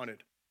that they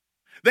wanted.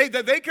 They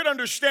could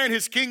understand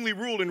his kingly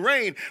rule and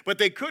reign, but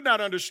they could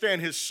not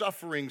understand his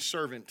suffering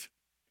servant.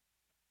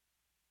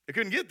 They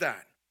couldn't get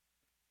that.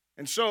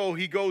 And so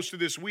he goes through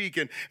this week,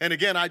 and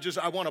again, I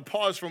want to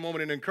pause for a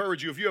moment and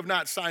encourage you. If you have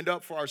not signed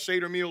up for our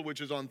Seder meal,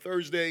 which is on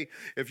Thursday,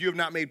 if you have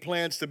not made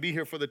plans to be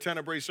here for the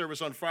Tenebrae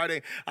service on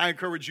Friday, I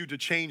encourage you to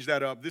change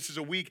that up. This is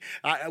a week,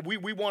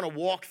 we want to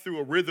walk through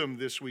a rhythm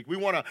this week. We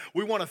want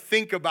to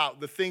think about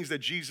the things that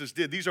Jesus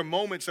did. These are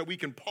moments that we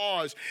can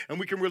pause and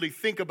we can really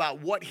think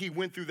about what he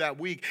went through that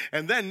week.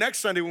 And then next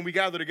Sunday when we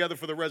gather together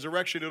for the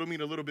resurrection, it'll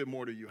mean a little bit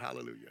more to you.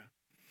 Hallelujah.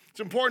 It's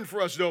important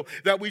for us, though,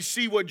 that we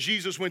see what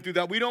Jesus went through,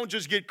 that we don't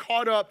just get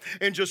caught up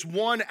in just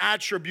one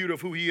attribute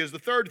of who he is. The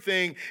third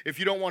thing, if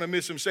you don't want to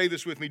miss him, say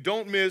this with me.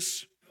 Don't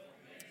miss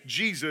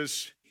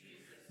Jesus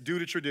due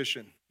to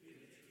tradition.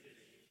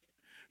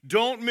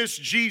 Don't miss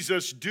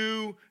Jesus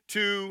due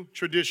to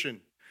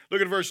tradition.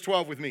 Look at verse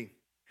 12 with me.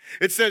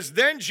 It says,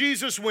 then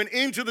Jesus went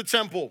into the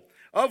temple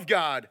of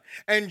God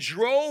and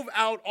drove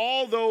out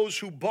all those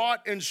who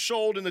bought and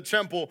sold in the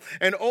temple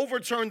and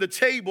overturned the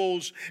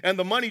tables and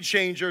the money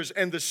changers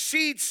and the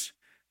seats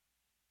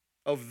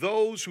of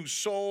those who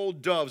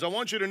sold doves. I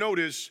want you to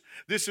notice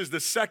this is the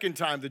second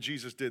time that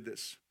Jesus did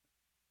this.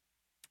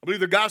 I believe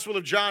the Gospel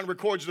of John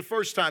records the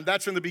first time.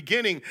 That's in the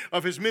beginning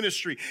of his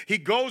ministry. He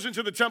goes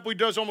into the temple. He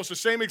does almost the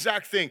same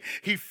exact thing.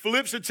 He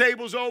flips the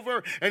tables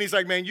over and he's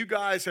like, man, you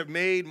guys have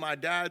made my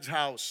dad's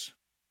house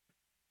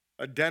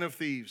a den of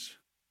thieves.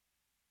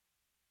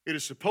 It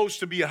is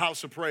supposed to be a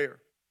house of prayer.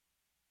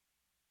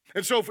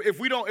 And so if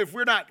we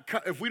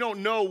don't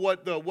know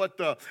what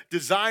the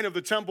design of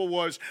the temple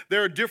was,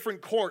 there are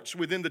different courts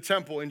within the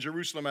temple in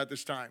Jerusalem at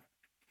this time.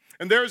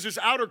 And there's this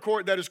outer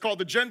court that is called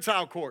the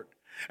Gentile court.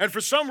 And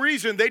for some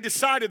reason, they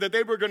decided that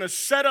they were going to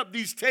set up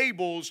these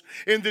tables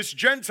in this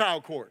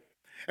Gentile court.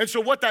 And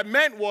so what that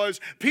meant was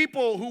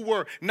people who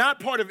were not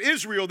part of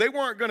Israel, they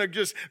weren't going to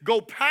just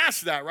go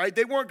past that, right?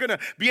 They weren't going to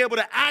be able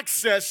to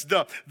access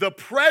the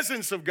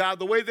presence of God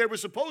the way they were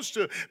supposed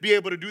to be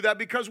able to do that.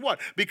 Because what?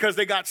 Because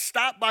they got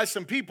stopped by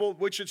some people,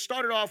 which it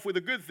started off with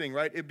a good thing,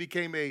 right? It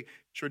became a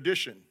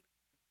tradition.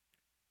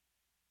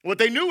 What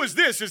they knew is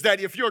this, is that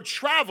if you're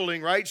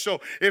traveling, right? So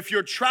if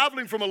you're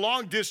traveling from a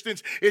long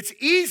distance, it's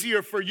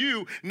easier for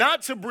you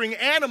not to bring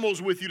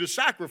animals with you to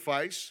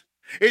sacrifice.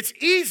 It's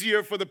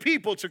easier for the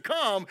people to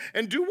come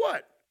and do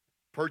what?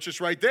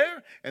 Purchase right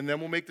there, and then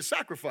we'll make the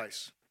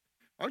sacrifice.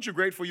 Aren't you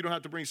grateful you don't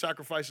have to bring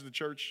sacrifices to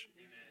church?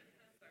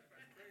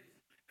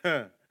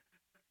 That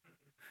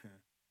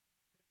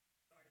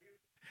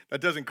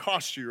doesn't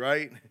cost you,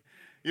 right?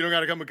 You don't got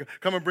to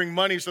come and bring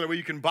money so that way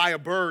you can buy a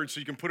bird so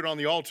you can put it on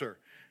the altar,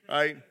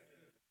 right?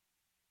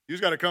 You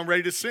just got to come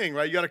ready to sing,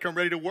 right? You got to come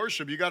ready to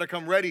worship. You got to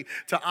come ready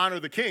to honor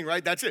the king,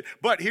 right? That's it.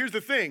 But here's the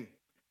thing.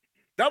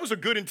 That was a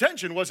good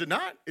intention, was it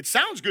not? It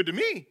sounds good to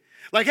me.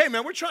 Like, hey,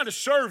 man, we're trying to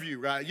serve you,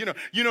 right? You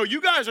know, you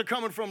guys are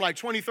coming from like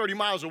 20, 30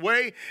 miles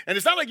away, and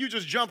it's not like you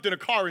just jumped in a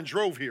car and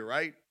drove here,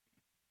 right?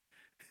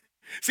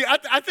 See,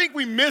 I think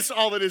we miss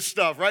all of this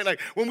stuff, right?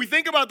 Like, when we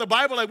think about the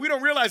Bible, like, we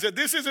don't realize that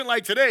this isn't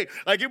like today.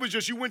 Like, it was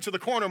just you went to the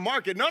corner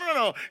market.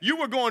 No. You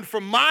were going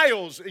for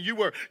miles, and you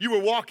were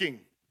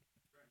walking.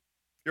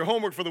 Your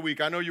homework for the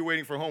week. I know you're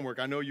waiting for homework.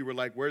 I know you were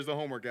like, where's the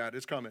homework at?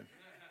 It's coming.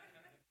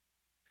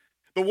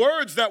 The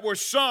words that were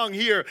sung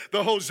here,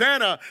 the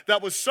Hosanna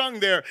that was sung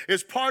there,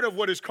 is part of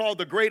what is called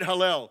the Great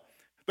Hallel,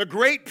 the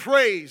great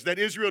praise that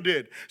Israel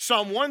did.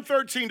 Psalm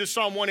 113 to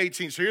Psalm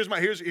 118. So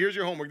here's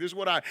your homework. This is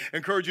what I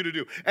encourage you to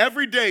do.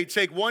 Every day,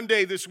 take one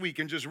day this week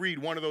and just read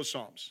one of those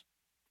Psalms.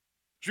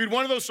 Just read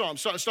one of those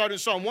Psalms, starting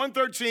Psalm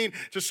 113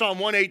 to Psalm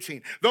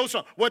 118. Those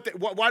Psalms,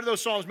 why do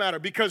those Psalms matter?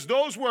 Because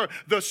those were,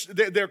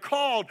 they're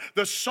called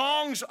the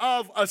songs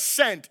of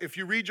ascent. If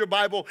you read your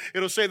Bible,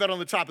 it'll say that on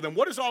the top of them.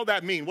 What does all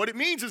that mean? What it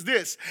means is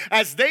this: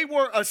 as they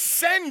were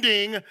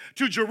ascending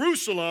to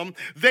Jerusalem,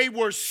 they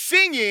were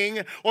singing,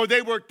 or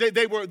they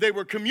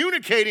were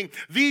communicating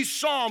these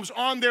Psalms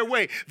on their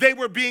way. They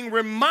were being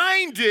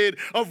reminded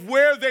of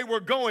where they were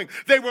going.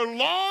 They were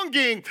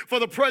longing for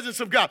the presence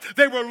of God.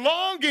 They were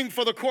longing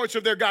for the courts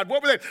of their God.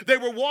 What were they? They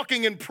were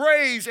walking in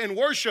praise and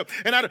worship,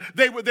 and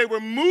they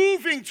were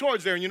moving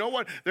towards there. And you know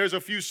what? There's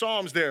a few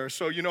Psalms there.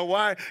 So you know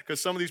why?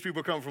 Because some of these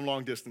people come from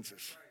long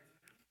distances.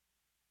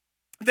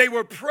 They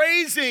were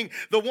praising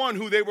the one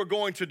who they were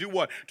going to do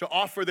what? To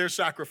offer their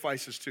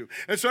sacrifices to.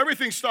 And so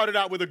everything started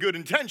out with a good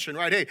intention,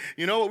 right? Hey,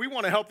 you know what? We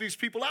want to help these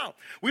people out.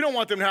 We don't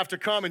want them to have to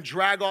come and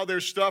drag all their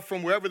stuff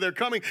from wherever they're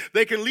coming.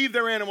 They can leave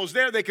their animals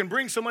there. They can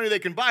bring some money. They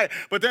can buy it.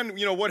 But then,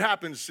 you know, what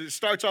happens? It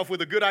starts off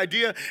with a good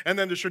idea, and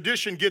then the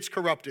tradition gets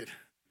corrupted.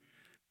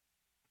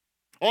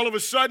 All of a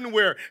sudden,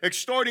 we're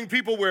extorting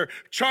people. We're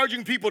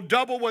charging people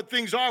double what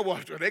things are. Well,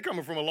 they're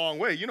coming from a long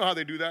way. You know how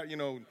they do that, you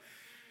know.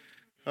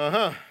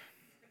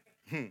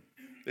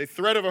 The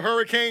threat of a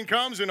hurricane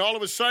comes, and all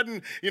of a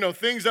sudden, you know,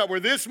 things that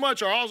were this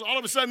much are all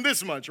of a sudden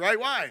this much, right?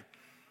 Why?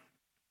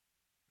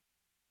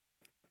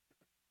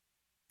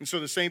 And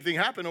so the same thing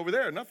happened over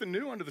there. Nothing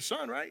new under the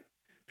sun, right?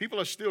 People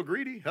are still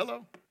greedy.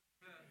 Hello.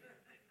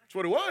 That's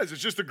what it was.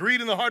 It's just the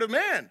greed in the heart of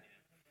man.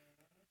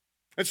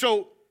 And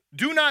so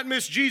do not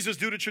miss Jesus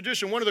due to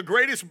tradition. One of the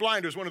greatest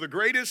blinders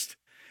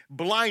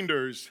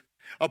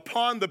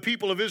upon the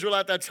people of Israel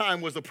at that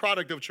time was the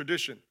product of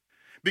tradition.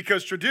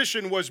 Because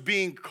tradition was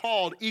being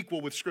called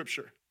equal with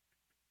Scripture.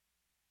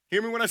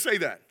 Hear me when I say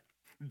that.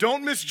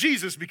 Don't miss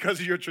Jesus because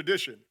of your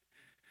tradition.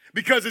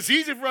 Because it's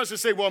easy for us to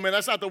say, well, man,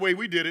 that's not the way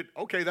we did it.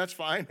 Okay, that's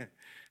fine.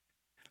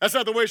 That's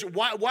not the way.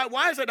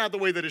 Why is that not the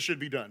way that it should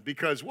be done?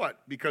 Because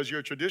what? Because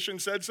your tradition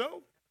said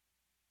so?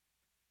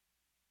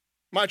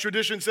 My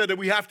tradition said that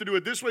we have to do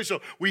it this way, so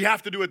we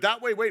have to do it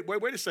that way. Wait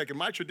a second.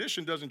 My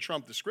tradition doesn't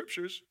trump the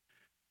Scriptures.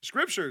 The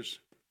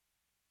Scriptures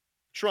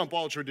trump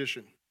all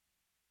tradition.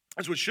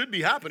 That's what should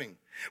be happening.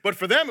 But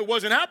for them, it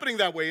wasn't happening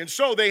that way. And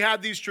so they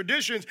had these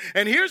traditions.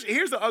 And here's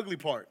the ugly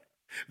part.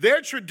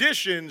 Their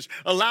traditions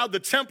allowed the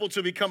temple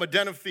to become a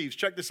den of thieves.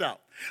 Check this out.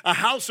 A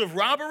house of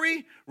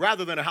robbery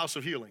rather than a house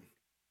of healing.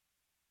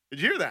 Did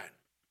you hear that?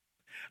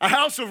 A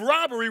house of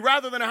robbery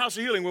rather than a house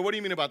of healing. Well, what do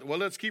you mean about that? Well,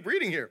 let's keep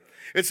reading here.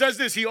 It says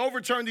this: he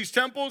overturned these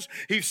temples.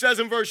 He says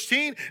in verse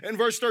 13,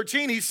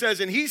 he says,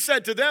 and he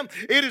said to them,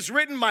 it is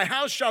written, my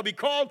house shall be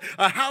called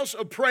a house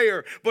of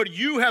prayer, but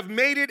you have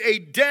made it a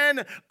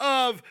den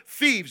of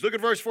thieves. Look at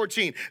verse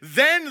 14.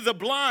 Then the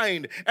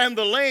blind and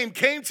the lame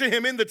came to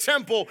him in the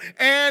temple,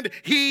 and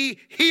he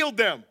healed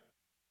them.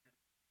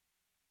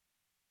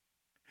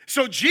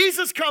 So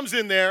Jesus comes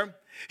in there.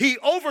 He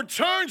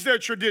overturns their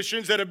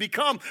traditions that have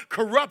become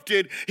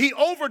corrupted. He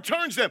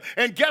overturns them.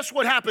 And guess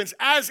what happens?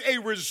 As a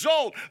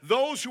result,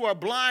 those who are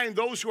blind,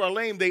 those who are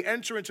lame, they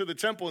enter into the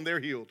temple and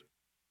they're healed.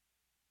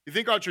 You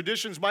think our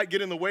traditions might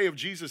get in the way of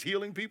Jesus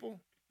healing people?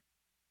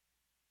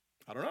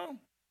 I don't know.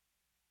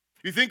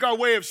 You think our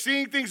way of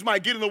seeing things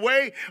might get in the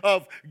way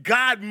of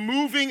God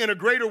moving in a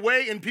greater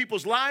way in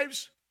people's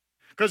lives?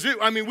 Because,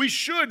 we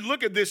should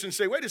look at this and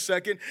say, wait a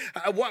second,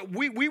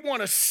 we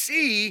want to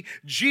see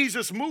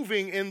Jesus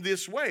moving in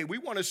this way. We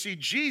want to see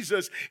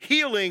Jesus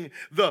healing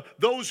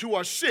those who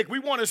are sick. We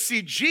want to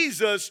see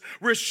Jesus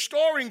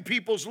restoring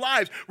people's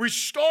lives,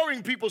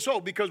 restoring people's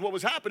hope, because what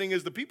was happening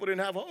is the people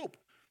didn't have hope.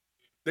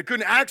 They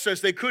couldn't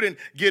access, they couldn't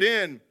get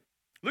in.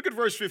 Look at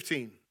verse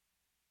 15.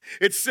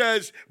 It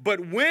says,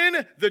 but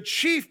when the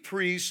chief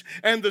priests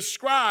and the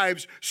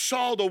scribes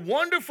saw the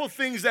wonderful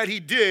things that he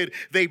did,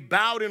 they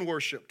bowed and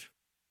worshiped.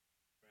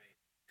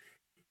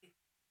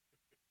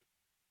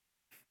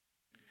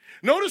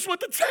 Notice what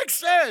the text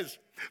says.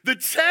 The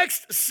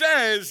text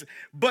says,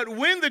 but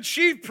when the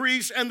chief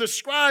priests and the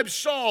scribes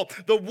saw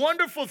the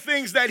wonderful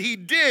things that he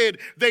did,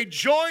 they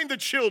joined the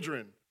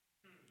children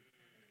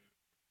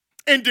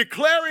in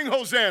declaring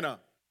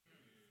Hosanna.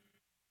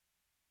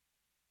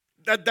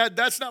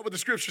 That's not what the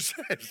scripture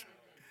says.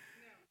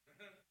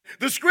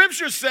 The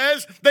scripture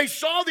says they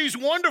saw these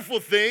wonderful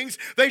things.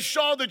 They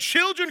saw the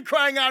children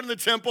crying out in the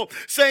temple,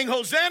 saying,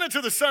 Hosanna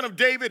to the Son of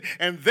David,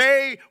 and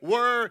they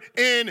were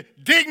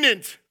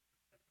indignant.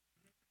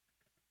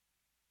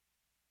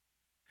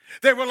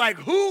 They were like,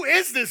 who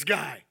is this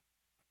guy?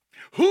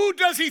 Who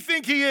does he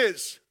think he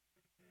is?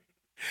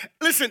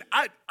 Listen,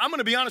 I'm going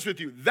to be honest with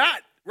you.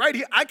 That right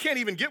here, I can't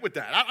even get with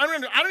that. I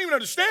don't even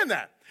understand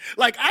that.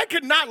 Like, I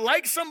could not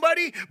like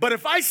somebody, but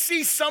if I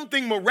see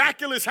something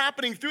miraculous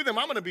happening through them,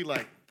 I'm going to be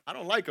like, I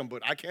don't like them,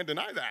 but I can't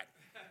deny that.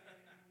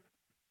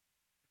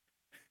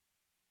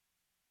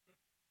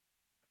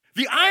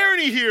 The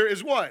irony here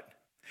is what?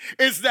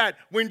 Is that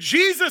when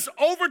Jesus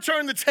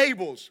overturned the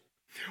tables,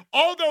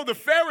 although the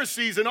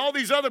Pharisees and all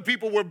these other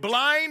people were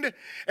blind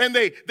and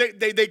they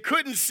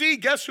couldn't see,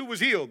 guess who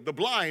was healed? The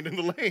blind and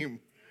the lame.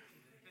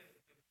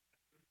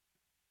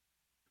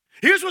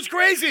 Here's what's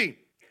crazy.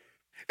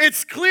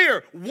 It's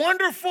clear.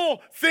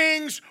 Wonderful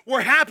things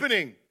were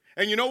happening.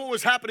 And you know what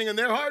was happening in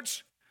their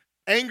hearts?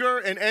 Anger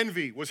and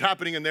envy was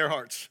happening in their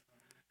hearts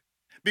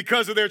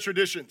because of their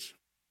traditions.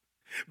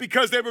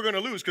 Because they were going to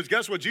lose. Because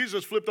guess what?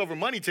 Jesus flipped over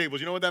money tables.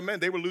 You know what that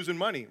meant? They were losing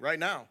money right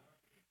now.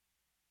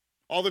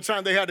 All the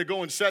time they had to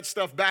go and set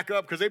stuff back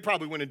up because they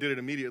probably went and did it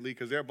immediately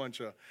because they're a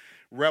bunch of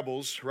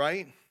rebels,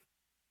 right?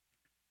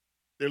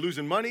 They're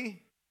losing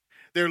money.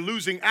 They're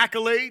losing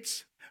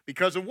accolades.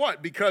 Because of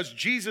what? Because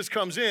Jesus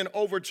comes in,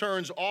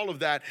 overturns all of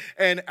that,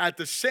 and at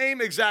the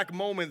same exact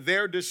moment,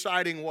 they're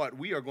deciding what?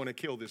 We are going to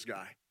kill this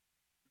guy.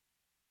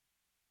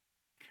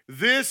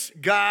 This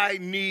guy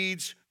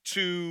needs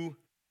to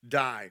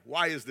die.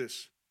 Why is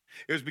this?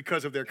 It was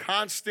because of their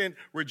constant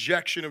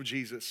rejection of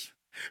Jesus.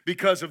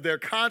 Because of their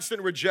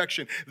constant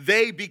rejection,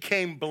 they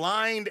became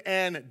blind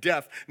and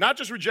deaf. Not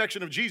just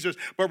rejection of Jesus,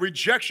 but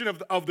rejection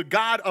of the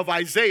God of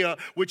Isaiah,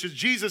 which is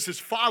Jesus'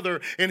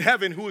 Father in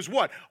heaven, who is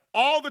what?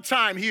 All the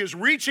time, he is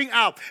reaching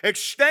out,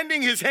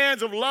 extending his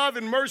hands of love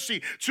and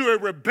mercy to a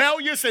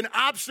rebellious and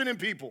obstinate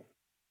people.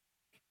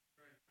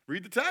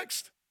 Read the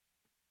text.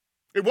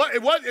 It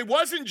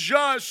wasn't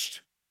just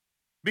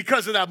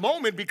because of that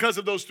moment, because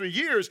of those 3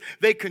 years,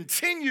 they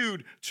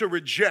continued to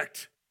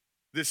reject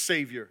this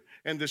Savior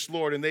and this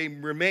Lord, and they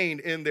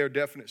remained in their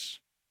deafness.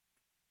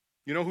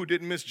 You know who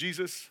didn't miss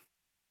Jesus?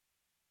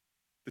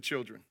 The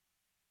children.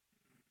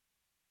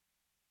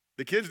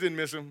 The kids didn't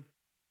miss him.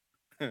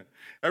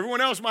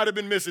 Everyone else might have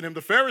been missing him.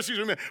 The Pharisees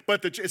were missing,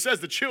 but it says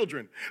the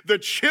children. The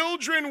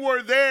children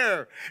were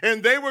there,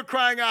 and they were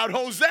crying out,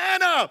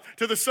 Hosanna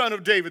to the Son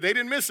of David. They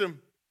didn't miss him.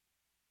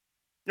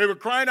 They were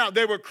crying out.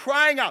 They were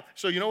crying out.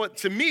 So you know what?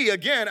 To me,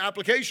 again,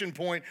 application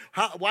point,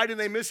 why didn't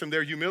they miss him?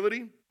 Their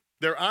humility,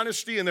 their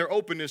honesty, and their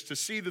openness to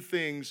see the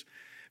things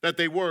that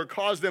they were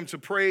caused them to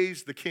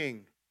praise the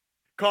King,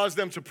 caused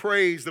them to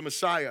praise the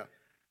Messiah.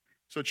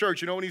 So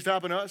church, you know what needs to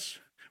happen to us?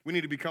 We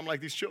need to become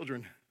like these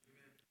children.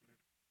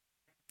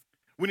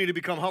 We need to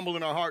become humble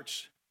in our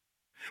hearts.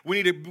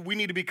 We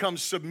need to become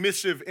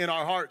submissive in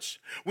our hearts.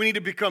 We need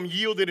to become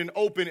yielded and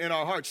open in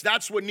our hearts.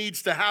 That's what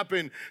needs to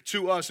happen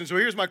to us. And so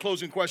here's my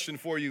closing question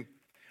for you.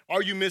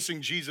 Are you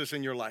missing Jesus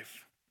in your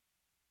life?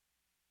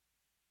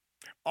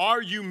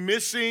 Are you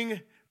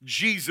missing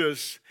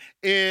Jesus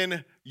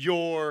in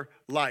your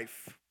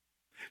life?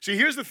 See,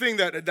 here's the thing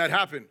that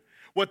happened.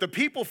 What the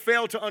people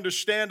failed to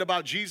understand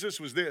about Jesus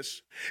was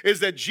this, is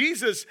that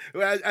Jesus,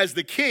 as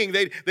the king,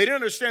 they didn't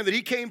understand that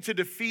he came to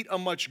defeat a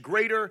much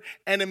greater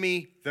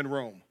enemy than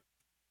Rome.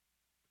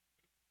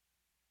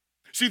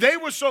 See, they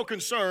were so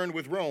concerned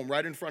with Rome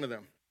right in front of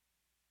them.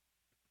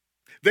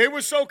 They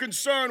were so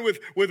concerned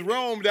with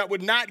Rome that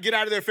would not get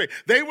out of their faith.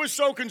 They were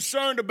so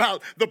concerned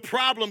about the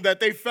problem that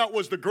they felt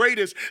was the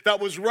greatest that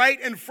was right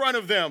in front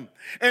of them.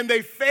 And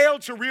they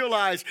failed to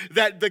realize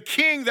that the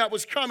king that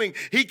was coming,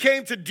 he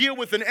came to deal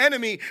with an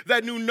enemy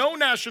that knew no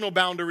national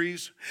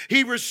boundaries.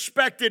 He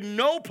respected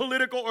no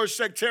political or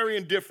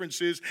sectarian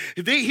differences.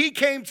 He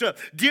came to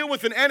deal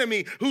with an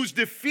enemy whose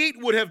defeat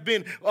would have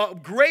been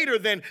greater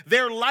than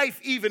their life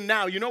even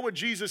now. You know what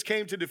Jesus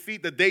came to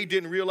defeat that they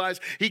didn't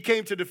realize? He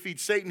came to defeat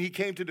Satan. He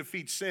came to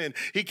defeat sin.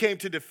 He came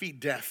to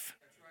defeat death.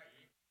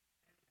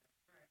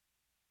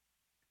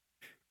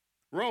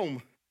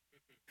 Rome.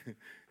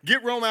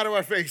 Get Rome out of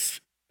our face.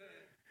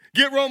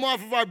 Get Rome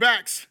off of our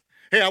backs.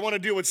 Hey, I want to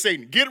deal with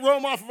Satan. Get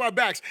Rome off of our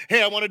backs.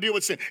 Hey, I want to deal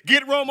with sin.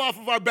 Get Rome off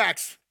of our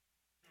backs.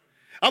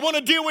 I want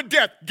to deal with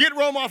death. Get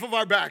Rome off of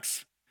our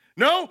backs.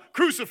 No,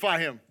 crucify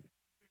him.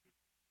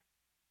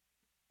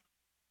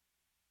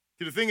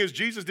 See, the thing is,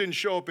 Jesus didn't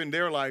show up in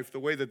their life the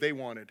way that they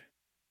wanted.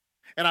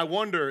 And I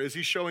wonder, is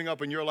he showing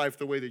up in your life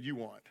the way that you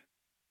want?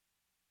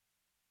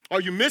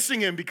 Are you missing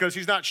him because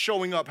he's not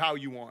showing up how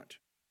you want?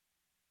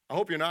 I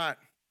hope you're not.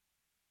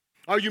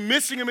 Are you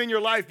missing him in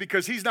your life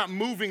because he's not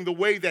moving the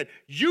way that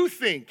you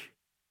think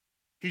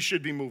he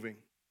should be moving?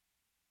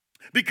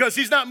 Because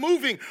he's not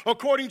moving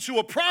according to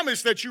a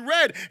promise that you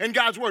read in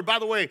God's word. By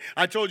the way,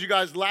 I told you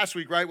guys last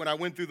week, right, when I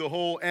went through the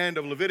whole end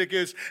of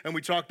Leviticus and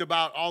we talked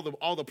about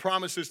all the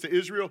promises to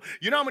Israel.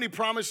 You know how many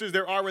promises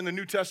there are in the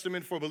New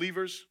Testament for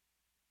believers?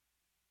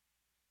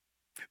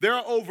 There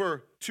are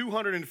over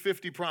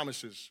 250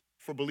 promises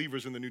for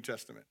believers in the New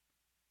Testament.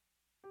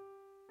 Do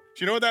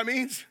you know what that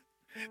means?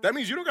 That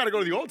means you don't got to go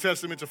to the Old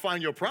Testament to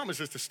find your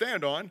promises to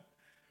stand on.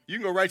 You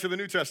can go right to the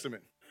New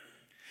Testament.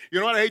 You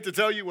know what I hate to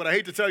tell you? What I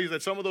hate to tell you is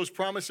that some of those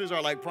promises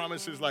are like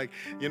promises like,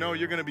 you know,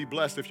 you're going to be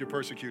blessed if you're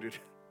persecuted.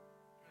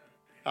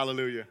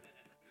 Hallelujah.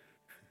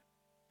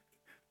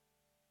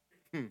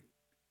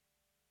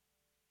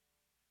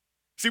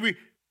 See,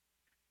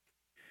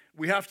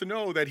 we have to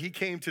know that he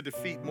came to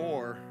defeat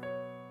more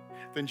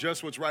than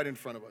just what's right in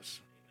front of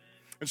us.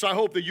 And so I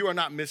hope that you are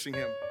not missing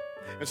him.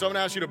 And so I'm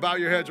going to ask you to bow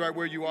your heads right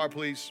where you are,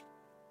 please.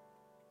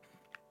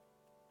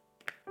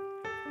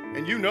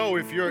 And you know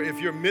if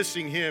you're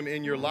missing him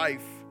in your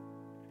life.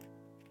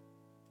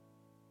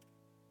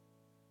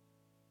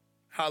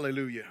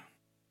 Hallelujah.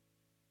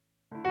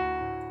 I'm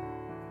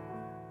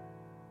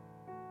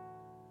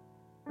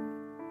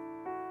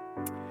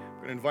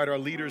going to invite our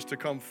leaders to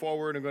come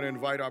forward. I'm going to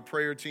invite our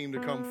prayer team to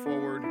come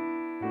forward.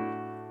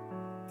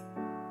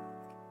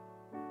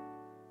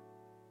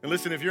 And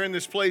listen, if you're in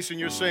this place and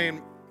you're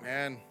saying,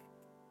 man,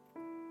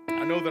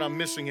 I know that I'm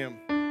missing him.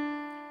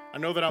 I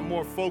know that I'm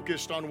more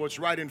focused on what's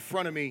right in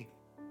front of me.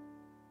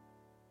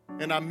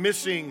 And I'm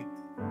missing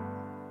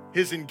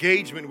his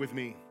engagement with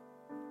me.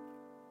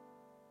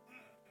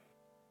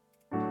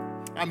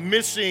 I'm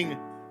missing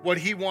what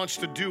he wants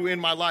to do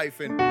in my life.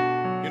 And,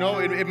 you know,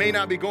 it may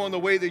not be going the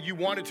way that you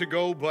want it to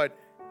go, but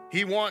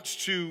he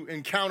wants to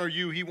encounter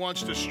you. He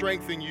wants to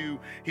strengthen you.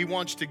 He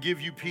wants to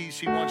give you peace.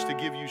 He wants to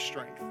give you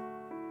strength.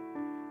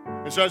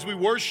 And so as we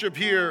worship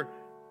here,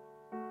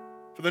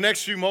 for the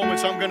next few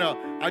moments,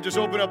 I just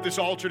open up this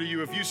altar to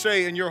you. If you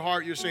say in your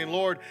heart, you're saying,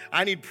 Lord,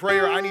 I need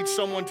prayer. I need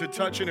someone to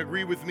touch and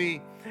agree with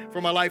me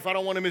for my life. I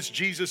don't want to miss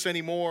Jesus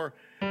anymore.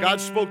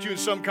 God spoke to you in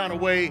some kind of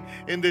way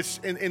in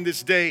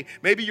this day.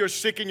 Maybe you're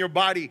sick in your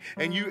body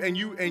and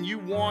you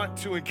want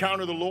to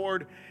encounter the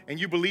Lord and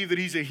you believe that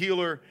he's a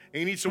healer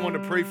and you need someone to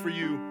pray for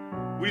you.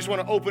 We just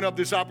want to open up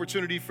this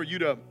opportunity for you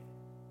to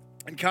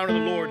encounter the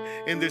Lord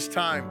in this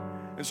time.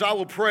 And so I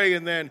will pray,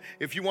 and then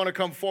if you want to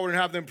come forward and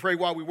have them pray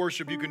while we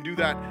worship, you can do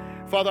that.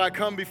 Father, I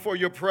come before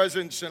your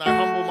presence, and I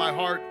humble my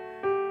heart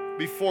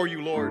before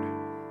you, Lord.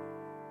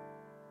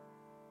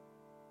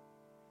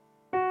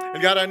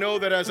 And God, I know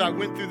that as I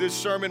went through this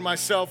sermon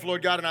myself,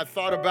 Lord God, and I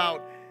thought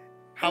about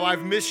how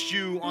I've missed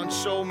you on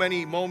so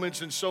many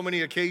moments and so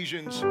many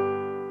occasions,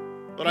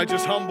 Lord, I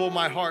just humble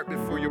my heart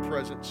before your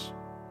presence.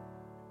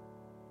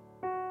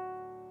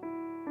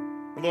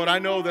 And Lord, I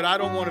know that I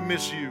don't want to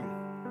miss you.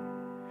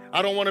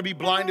 I don't want to be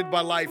blinded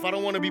by life. I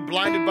don't want to be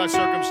blinded by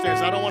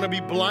circumstance. I don't want to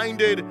be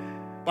blinded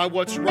by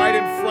what's right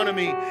in front of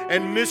me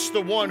and miss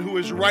the one who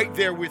is right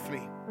there with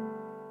me.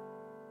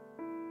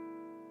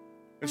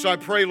 And so I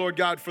pray, Lord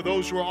God, for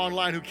those who are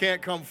online who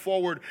can't come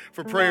forward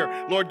for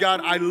prayer, Lord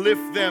God, I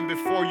lift them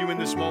before you in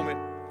this moment.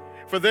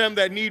 For them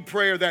that need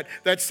prayer,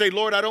 that say,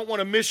 Lord, I don't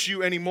want to miss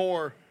you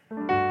anymore.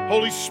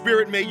 Holy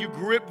Spirit, may you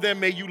grip them,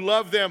 may you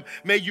love them,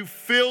 may you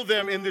fill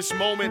them in this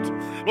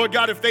moment. Lord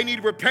God, if they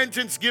need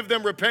repentance, give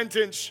them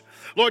repentance.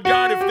 Lord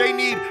God, if they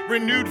need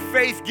renewed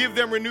faith, give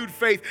them renewed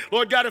faith.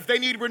 Lord God, if they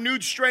need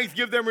renewed strength,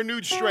 give them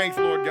renewed strength,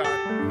 Lord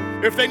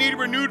God. If they need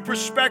renewed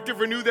perspective,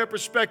 renew their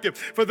perspective.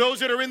 For those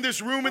that are in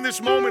this room in this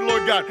moment,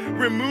 Lord God,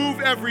 remove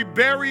every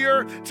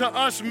barrier to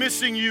us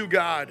missing you,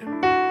 God.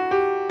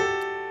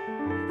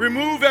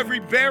 Remove every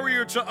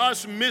barrier to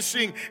us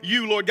missing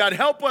you, Lord God.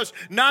 Help us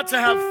not to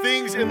have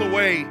things in the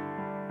way.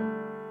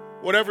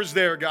 Whatever's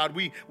there, God,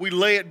 we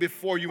lay it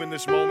before you in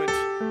this moment.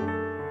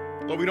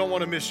 Lord, we don't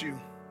want to miss you.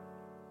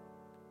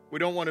 We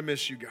don't want to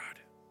miss you, God.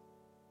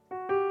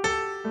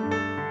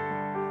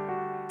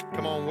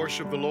 Come on,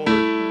 worship the Lord.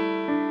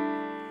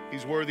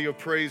 He's worthy of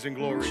praise and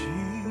glory.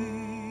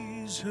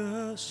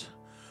 Jesus,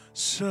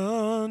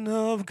 Son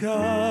of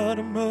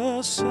God,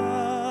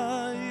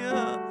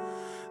 Messiah,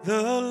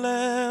 the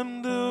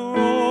Lamb, the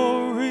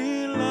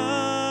roaring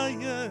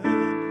Lion.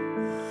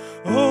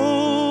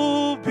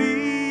 Oh,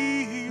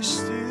 be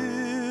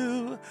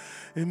still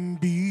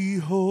and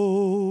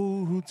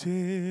behold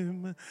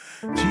him.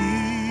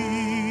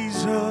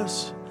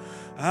 Jesus,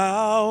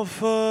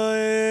 Alpha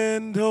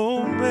and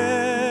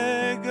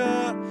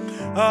Omega,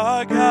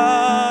 our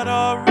God,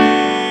 our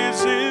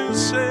risen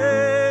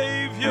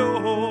Savior.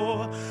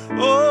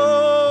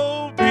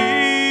 Oh,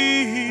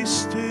 be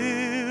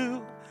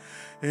still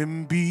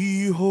and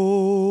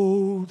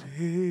behold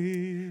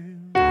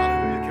him.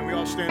 Hallelujah. Can we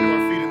all stand to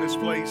our feet in this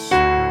place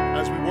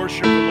as we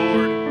worship the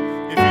Lord?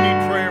 If you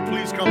need prayer,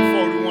 please come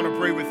forward. We want to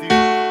pray with you.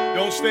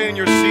 Don't stay in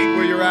your seat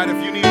where you're at.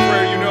 If you need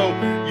prayer, you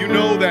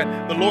know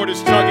that the Lord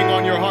is tugging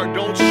on your heart.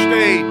 Don't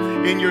stay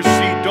in your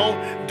seat.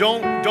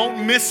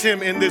 Don't miss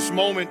him in this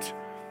moment.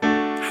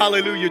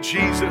 Hallelujah,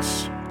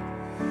 Jesus.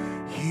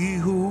 He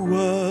who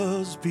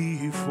was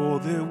before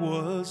there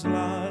was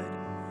light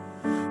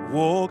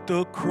walked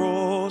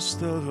across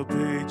the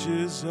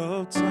pages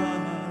of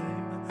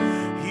time.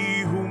 He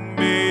who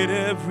made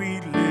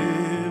every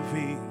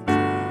living thing,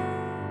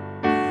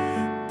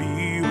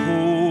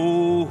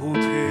 behold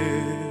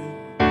him.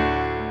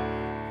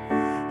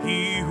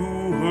 He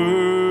who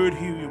heard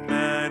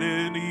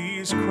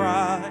humanity's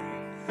cry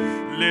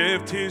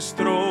left his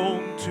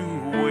throne to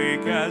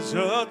wake as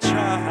a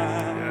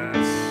child.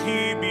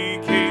 He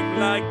became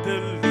like the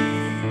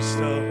least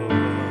of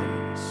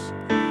us.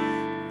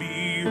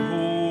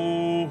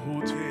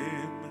 Behold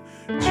him,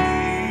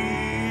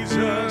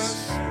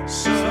 Jesus,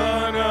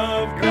 Son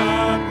of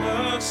God,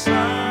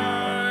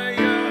 Messiah,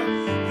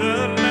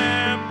 the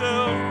Lamb,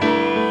 the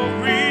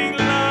roaring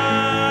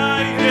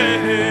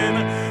Lion.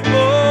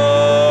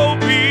 Oh,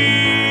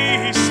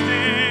 be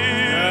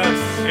still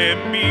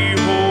and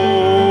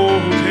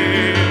behold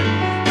him,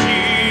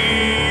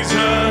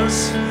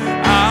 Jesus,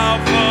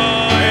 Alpha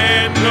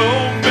and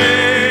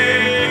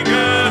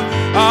Omega,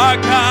 our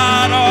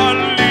God, our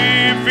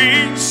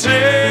living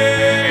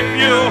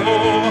Savior.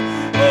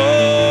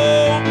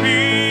 Oh,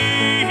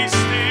 be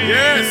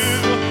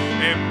still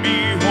and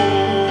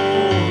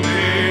behold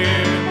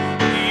him,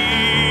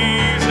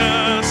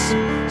 Jesus,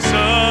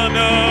 Son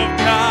of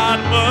God,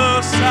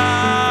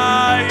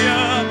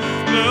 Messiah,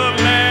 the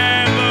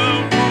Lamb, the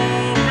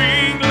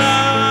roaring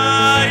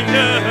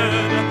Lion.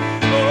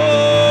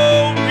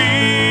 Oh,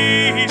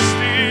 be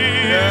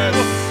still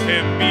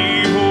and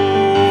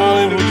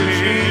behold him,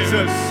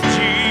 Jesus.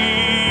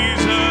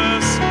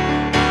 Jesus,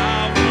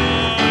 Alpha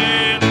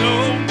and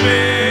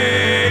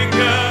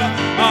Omega,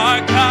 our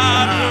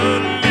God, the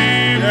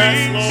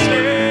living Lord.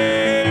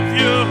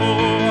 Savior.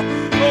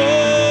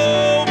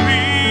 Oh,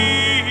 be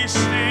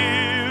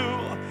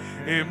still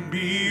and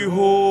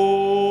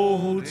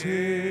behold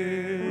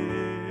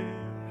him.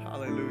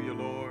 Hallelujah,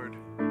 Lord.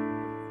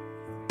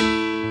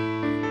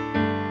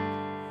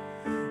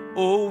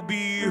 Oh,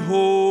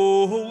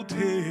 behold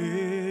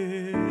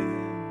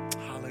him.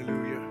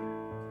 Hallelujah.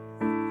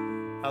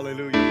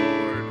 Hallelujah,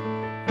 Lord.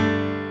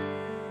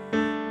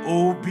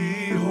 Oh,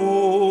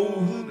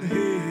 behold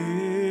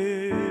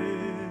him.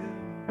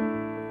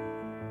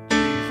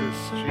 Jesus,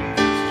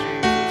 Jesus,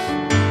 Jesus.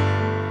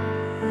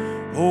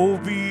 Oh,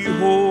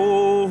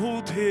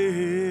 behold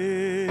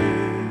him.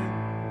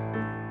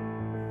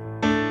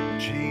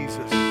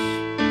 Jesus.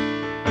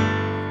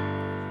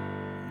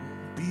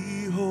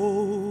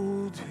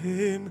 Behold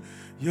him,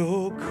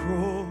 your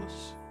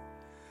cross,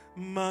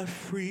 my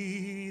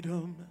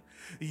freedom,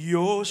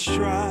 your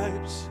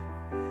stripes,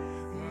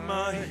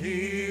 my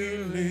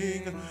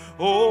healing.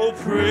 Oh,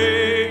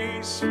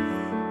 praise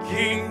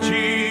King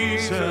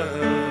Jesus.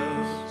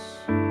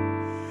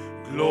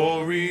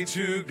 Glory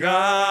to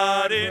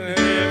God in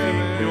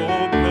heaven,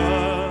 your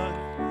blood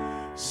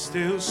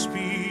still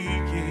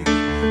speaking,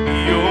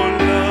 your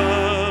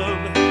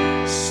love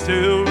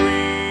still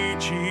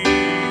reaching.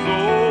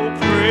 Oh,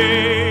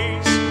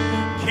 praise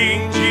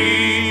King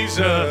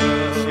Jesus.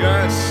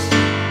 Yes.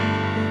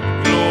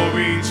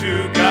 Glory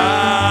to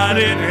God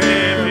in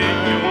heaven,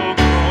 your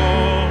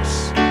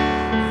cross,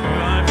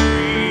 my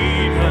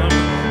freedom,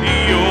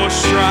 your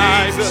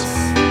stripes,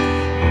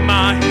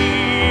 my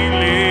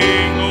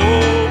healing.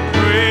 Oh,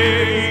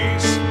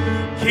 praise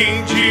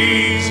King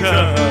Jesus.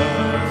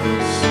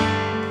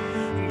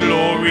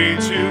 Glory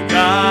to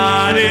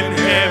God in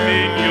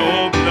heaven,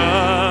 your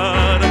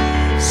blood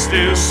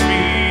still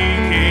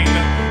speaking,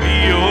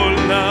 your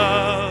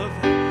love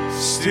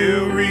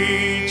still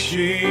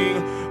reaching.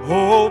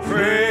 Oh,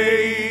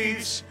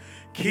 praise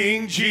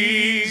King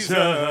Jesus.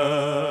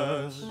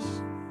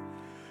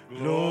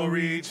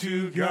 Glory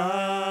to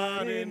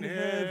God in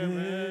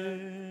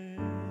heaven.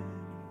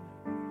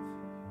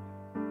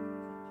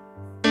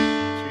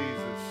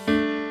 Jesus.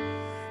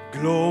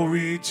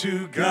 Glory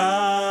to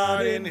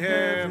God in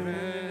heaven.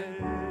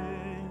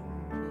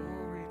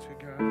 Glory to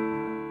God.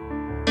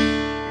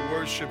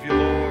 worship you,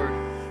 Lord.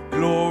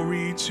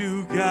 Glory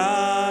to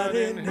God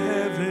in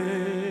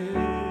heaven.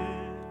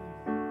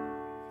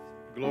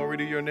 Glory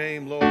to your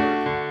name, Lord.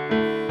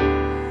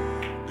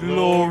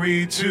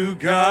 Glory to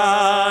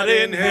God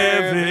in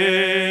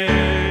heaven.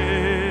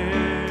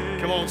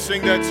 Come on,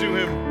 sing that to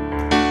him.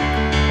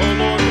 Oh,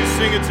 Lord, we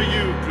sing it to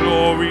you.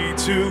 Glory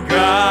to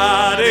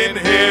God in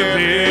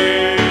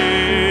heaven.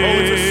 Oh,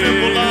 it's a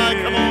simple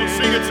line. Come on,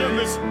 sing it to him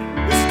this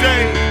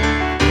day.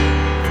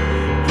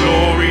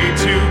 Glory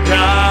to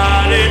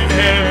God in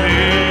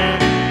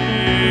heaven.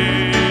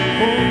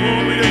 Oh,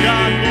 glory to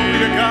God, glory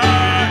to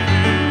God.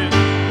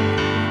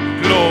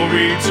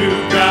 Glory to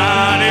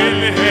God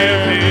in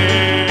heaven.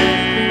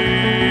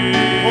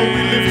 Oh,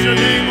 we lift your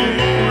name, oh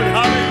Lord.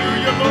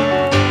 Hallelujah,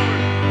 Lord.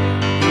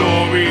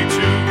 Glory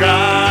to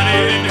God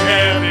in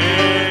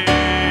heaven.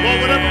 Lord,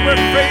 whatever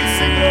we're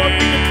facing, Lord,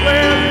 we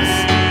declare this.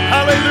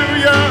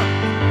 Hallelujah.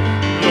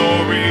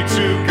 Glory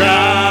to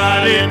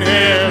God in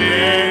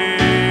heaven.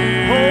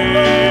 Oh,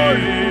 Lord,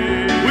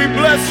 we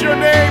bless your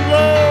name,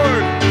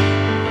 Lord.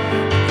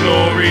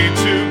 Glory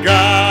to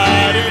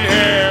God in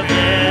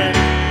heaven.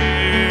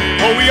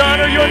 Oh, we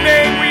honor your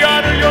name,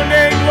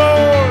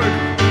 Lord.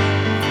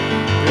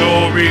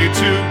 Glory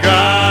to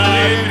God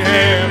in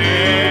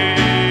heaven.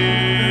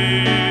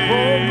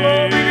 Oh,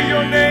 glory to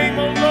your name,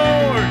 oh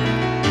Lord.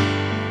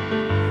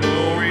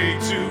 Glory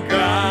to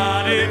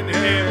God in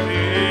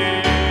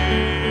heaven.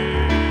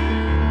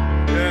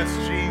 Yes,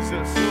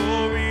 Jesus.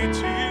 Glory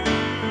to you.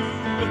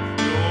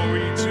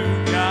 Glory to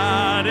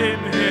God in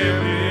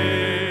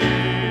heaven.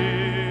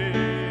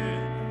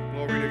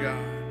 Glory to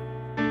God.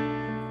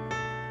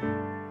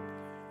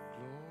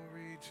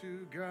 Glory to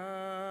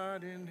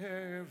God in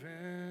heaven.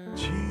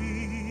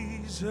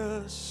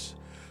 Jesus,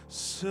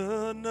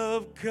 Son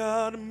of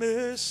God,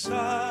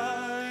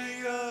 Messiah,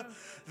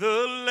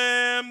 the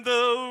Lamb,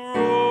 the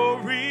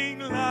roaring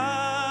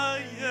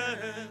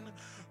lion.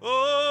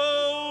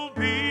 Oh,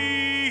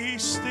 be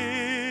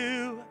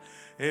still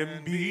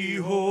and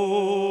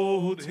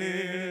behold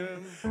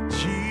him.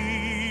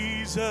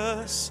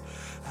 Jesus,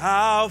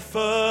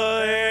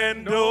 Alpha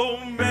and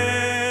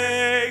Omega,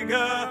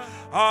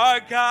 our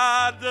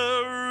God,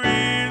 the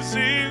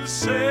risen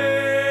Savior.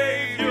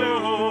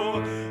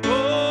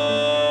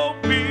 Oh,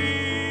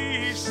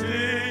 be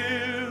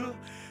still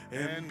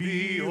and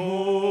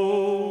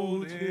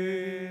behold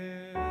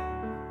him.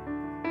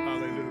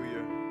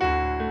 Hallelujah.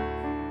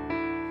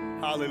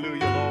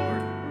 Hallelujah,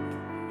 Lord.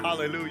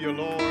 Hallelujah,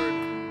 Lord.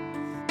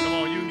 Come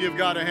on, you can give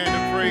God a hand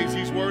of praise.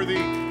 He's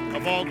worthy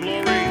of all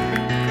glory.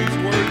 He's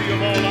worthy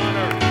of all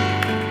honor.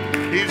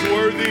 He's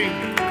worthy.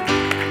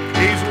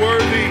 He's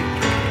worthy.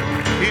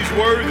 He's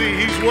worthy.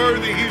 He's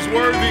worthy. He's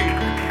worthy.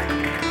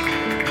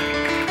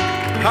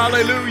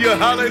 Hallelujah.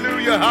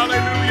 Hallelujah.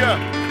 Hallelujah.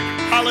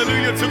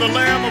 Hallelujah to the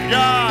Lamb of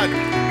God.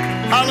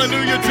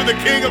 Hallelujah to the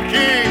King of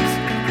Kings.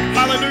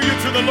 Hallelujah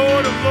to the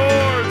Lord of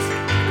Lords.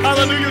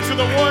 Hallelujah to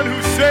the one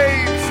who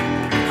saves.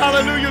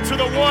 Hallelujah to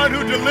the one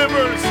who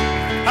delivers.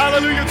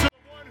 Hallelujah to the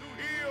one who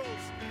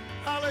heals.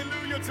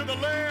 Hallelujah to the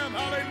Lamb.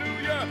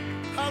 Hallelujah.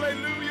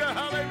 Hallelujah.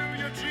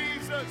 Hallelujah,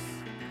 Jesus.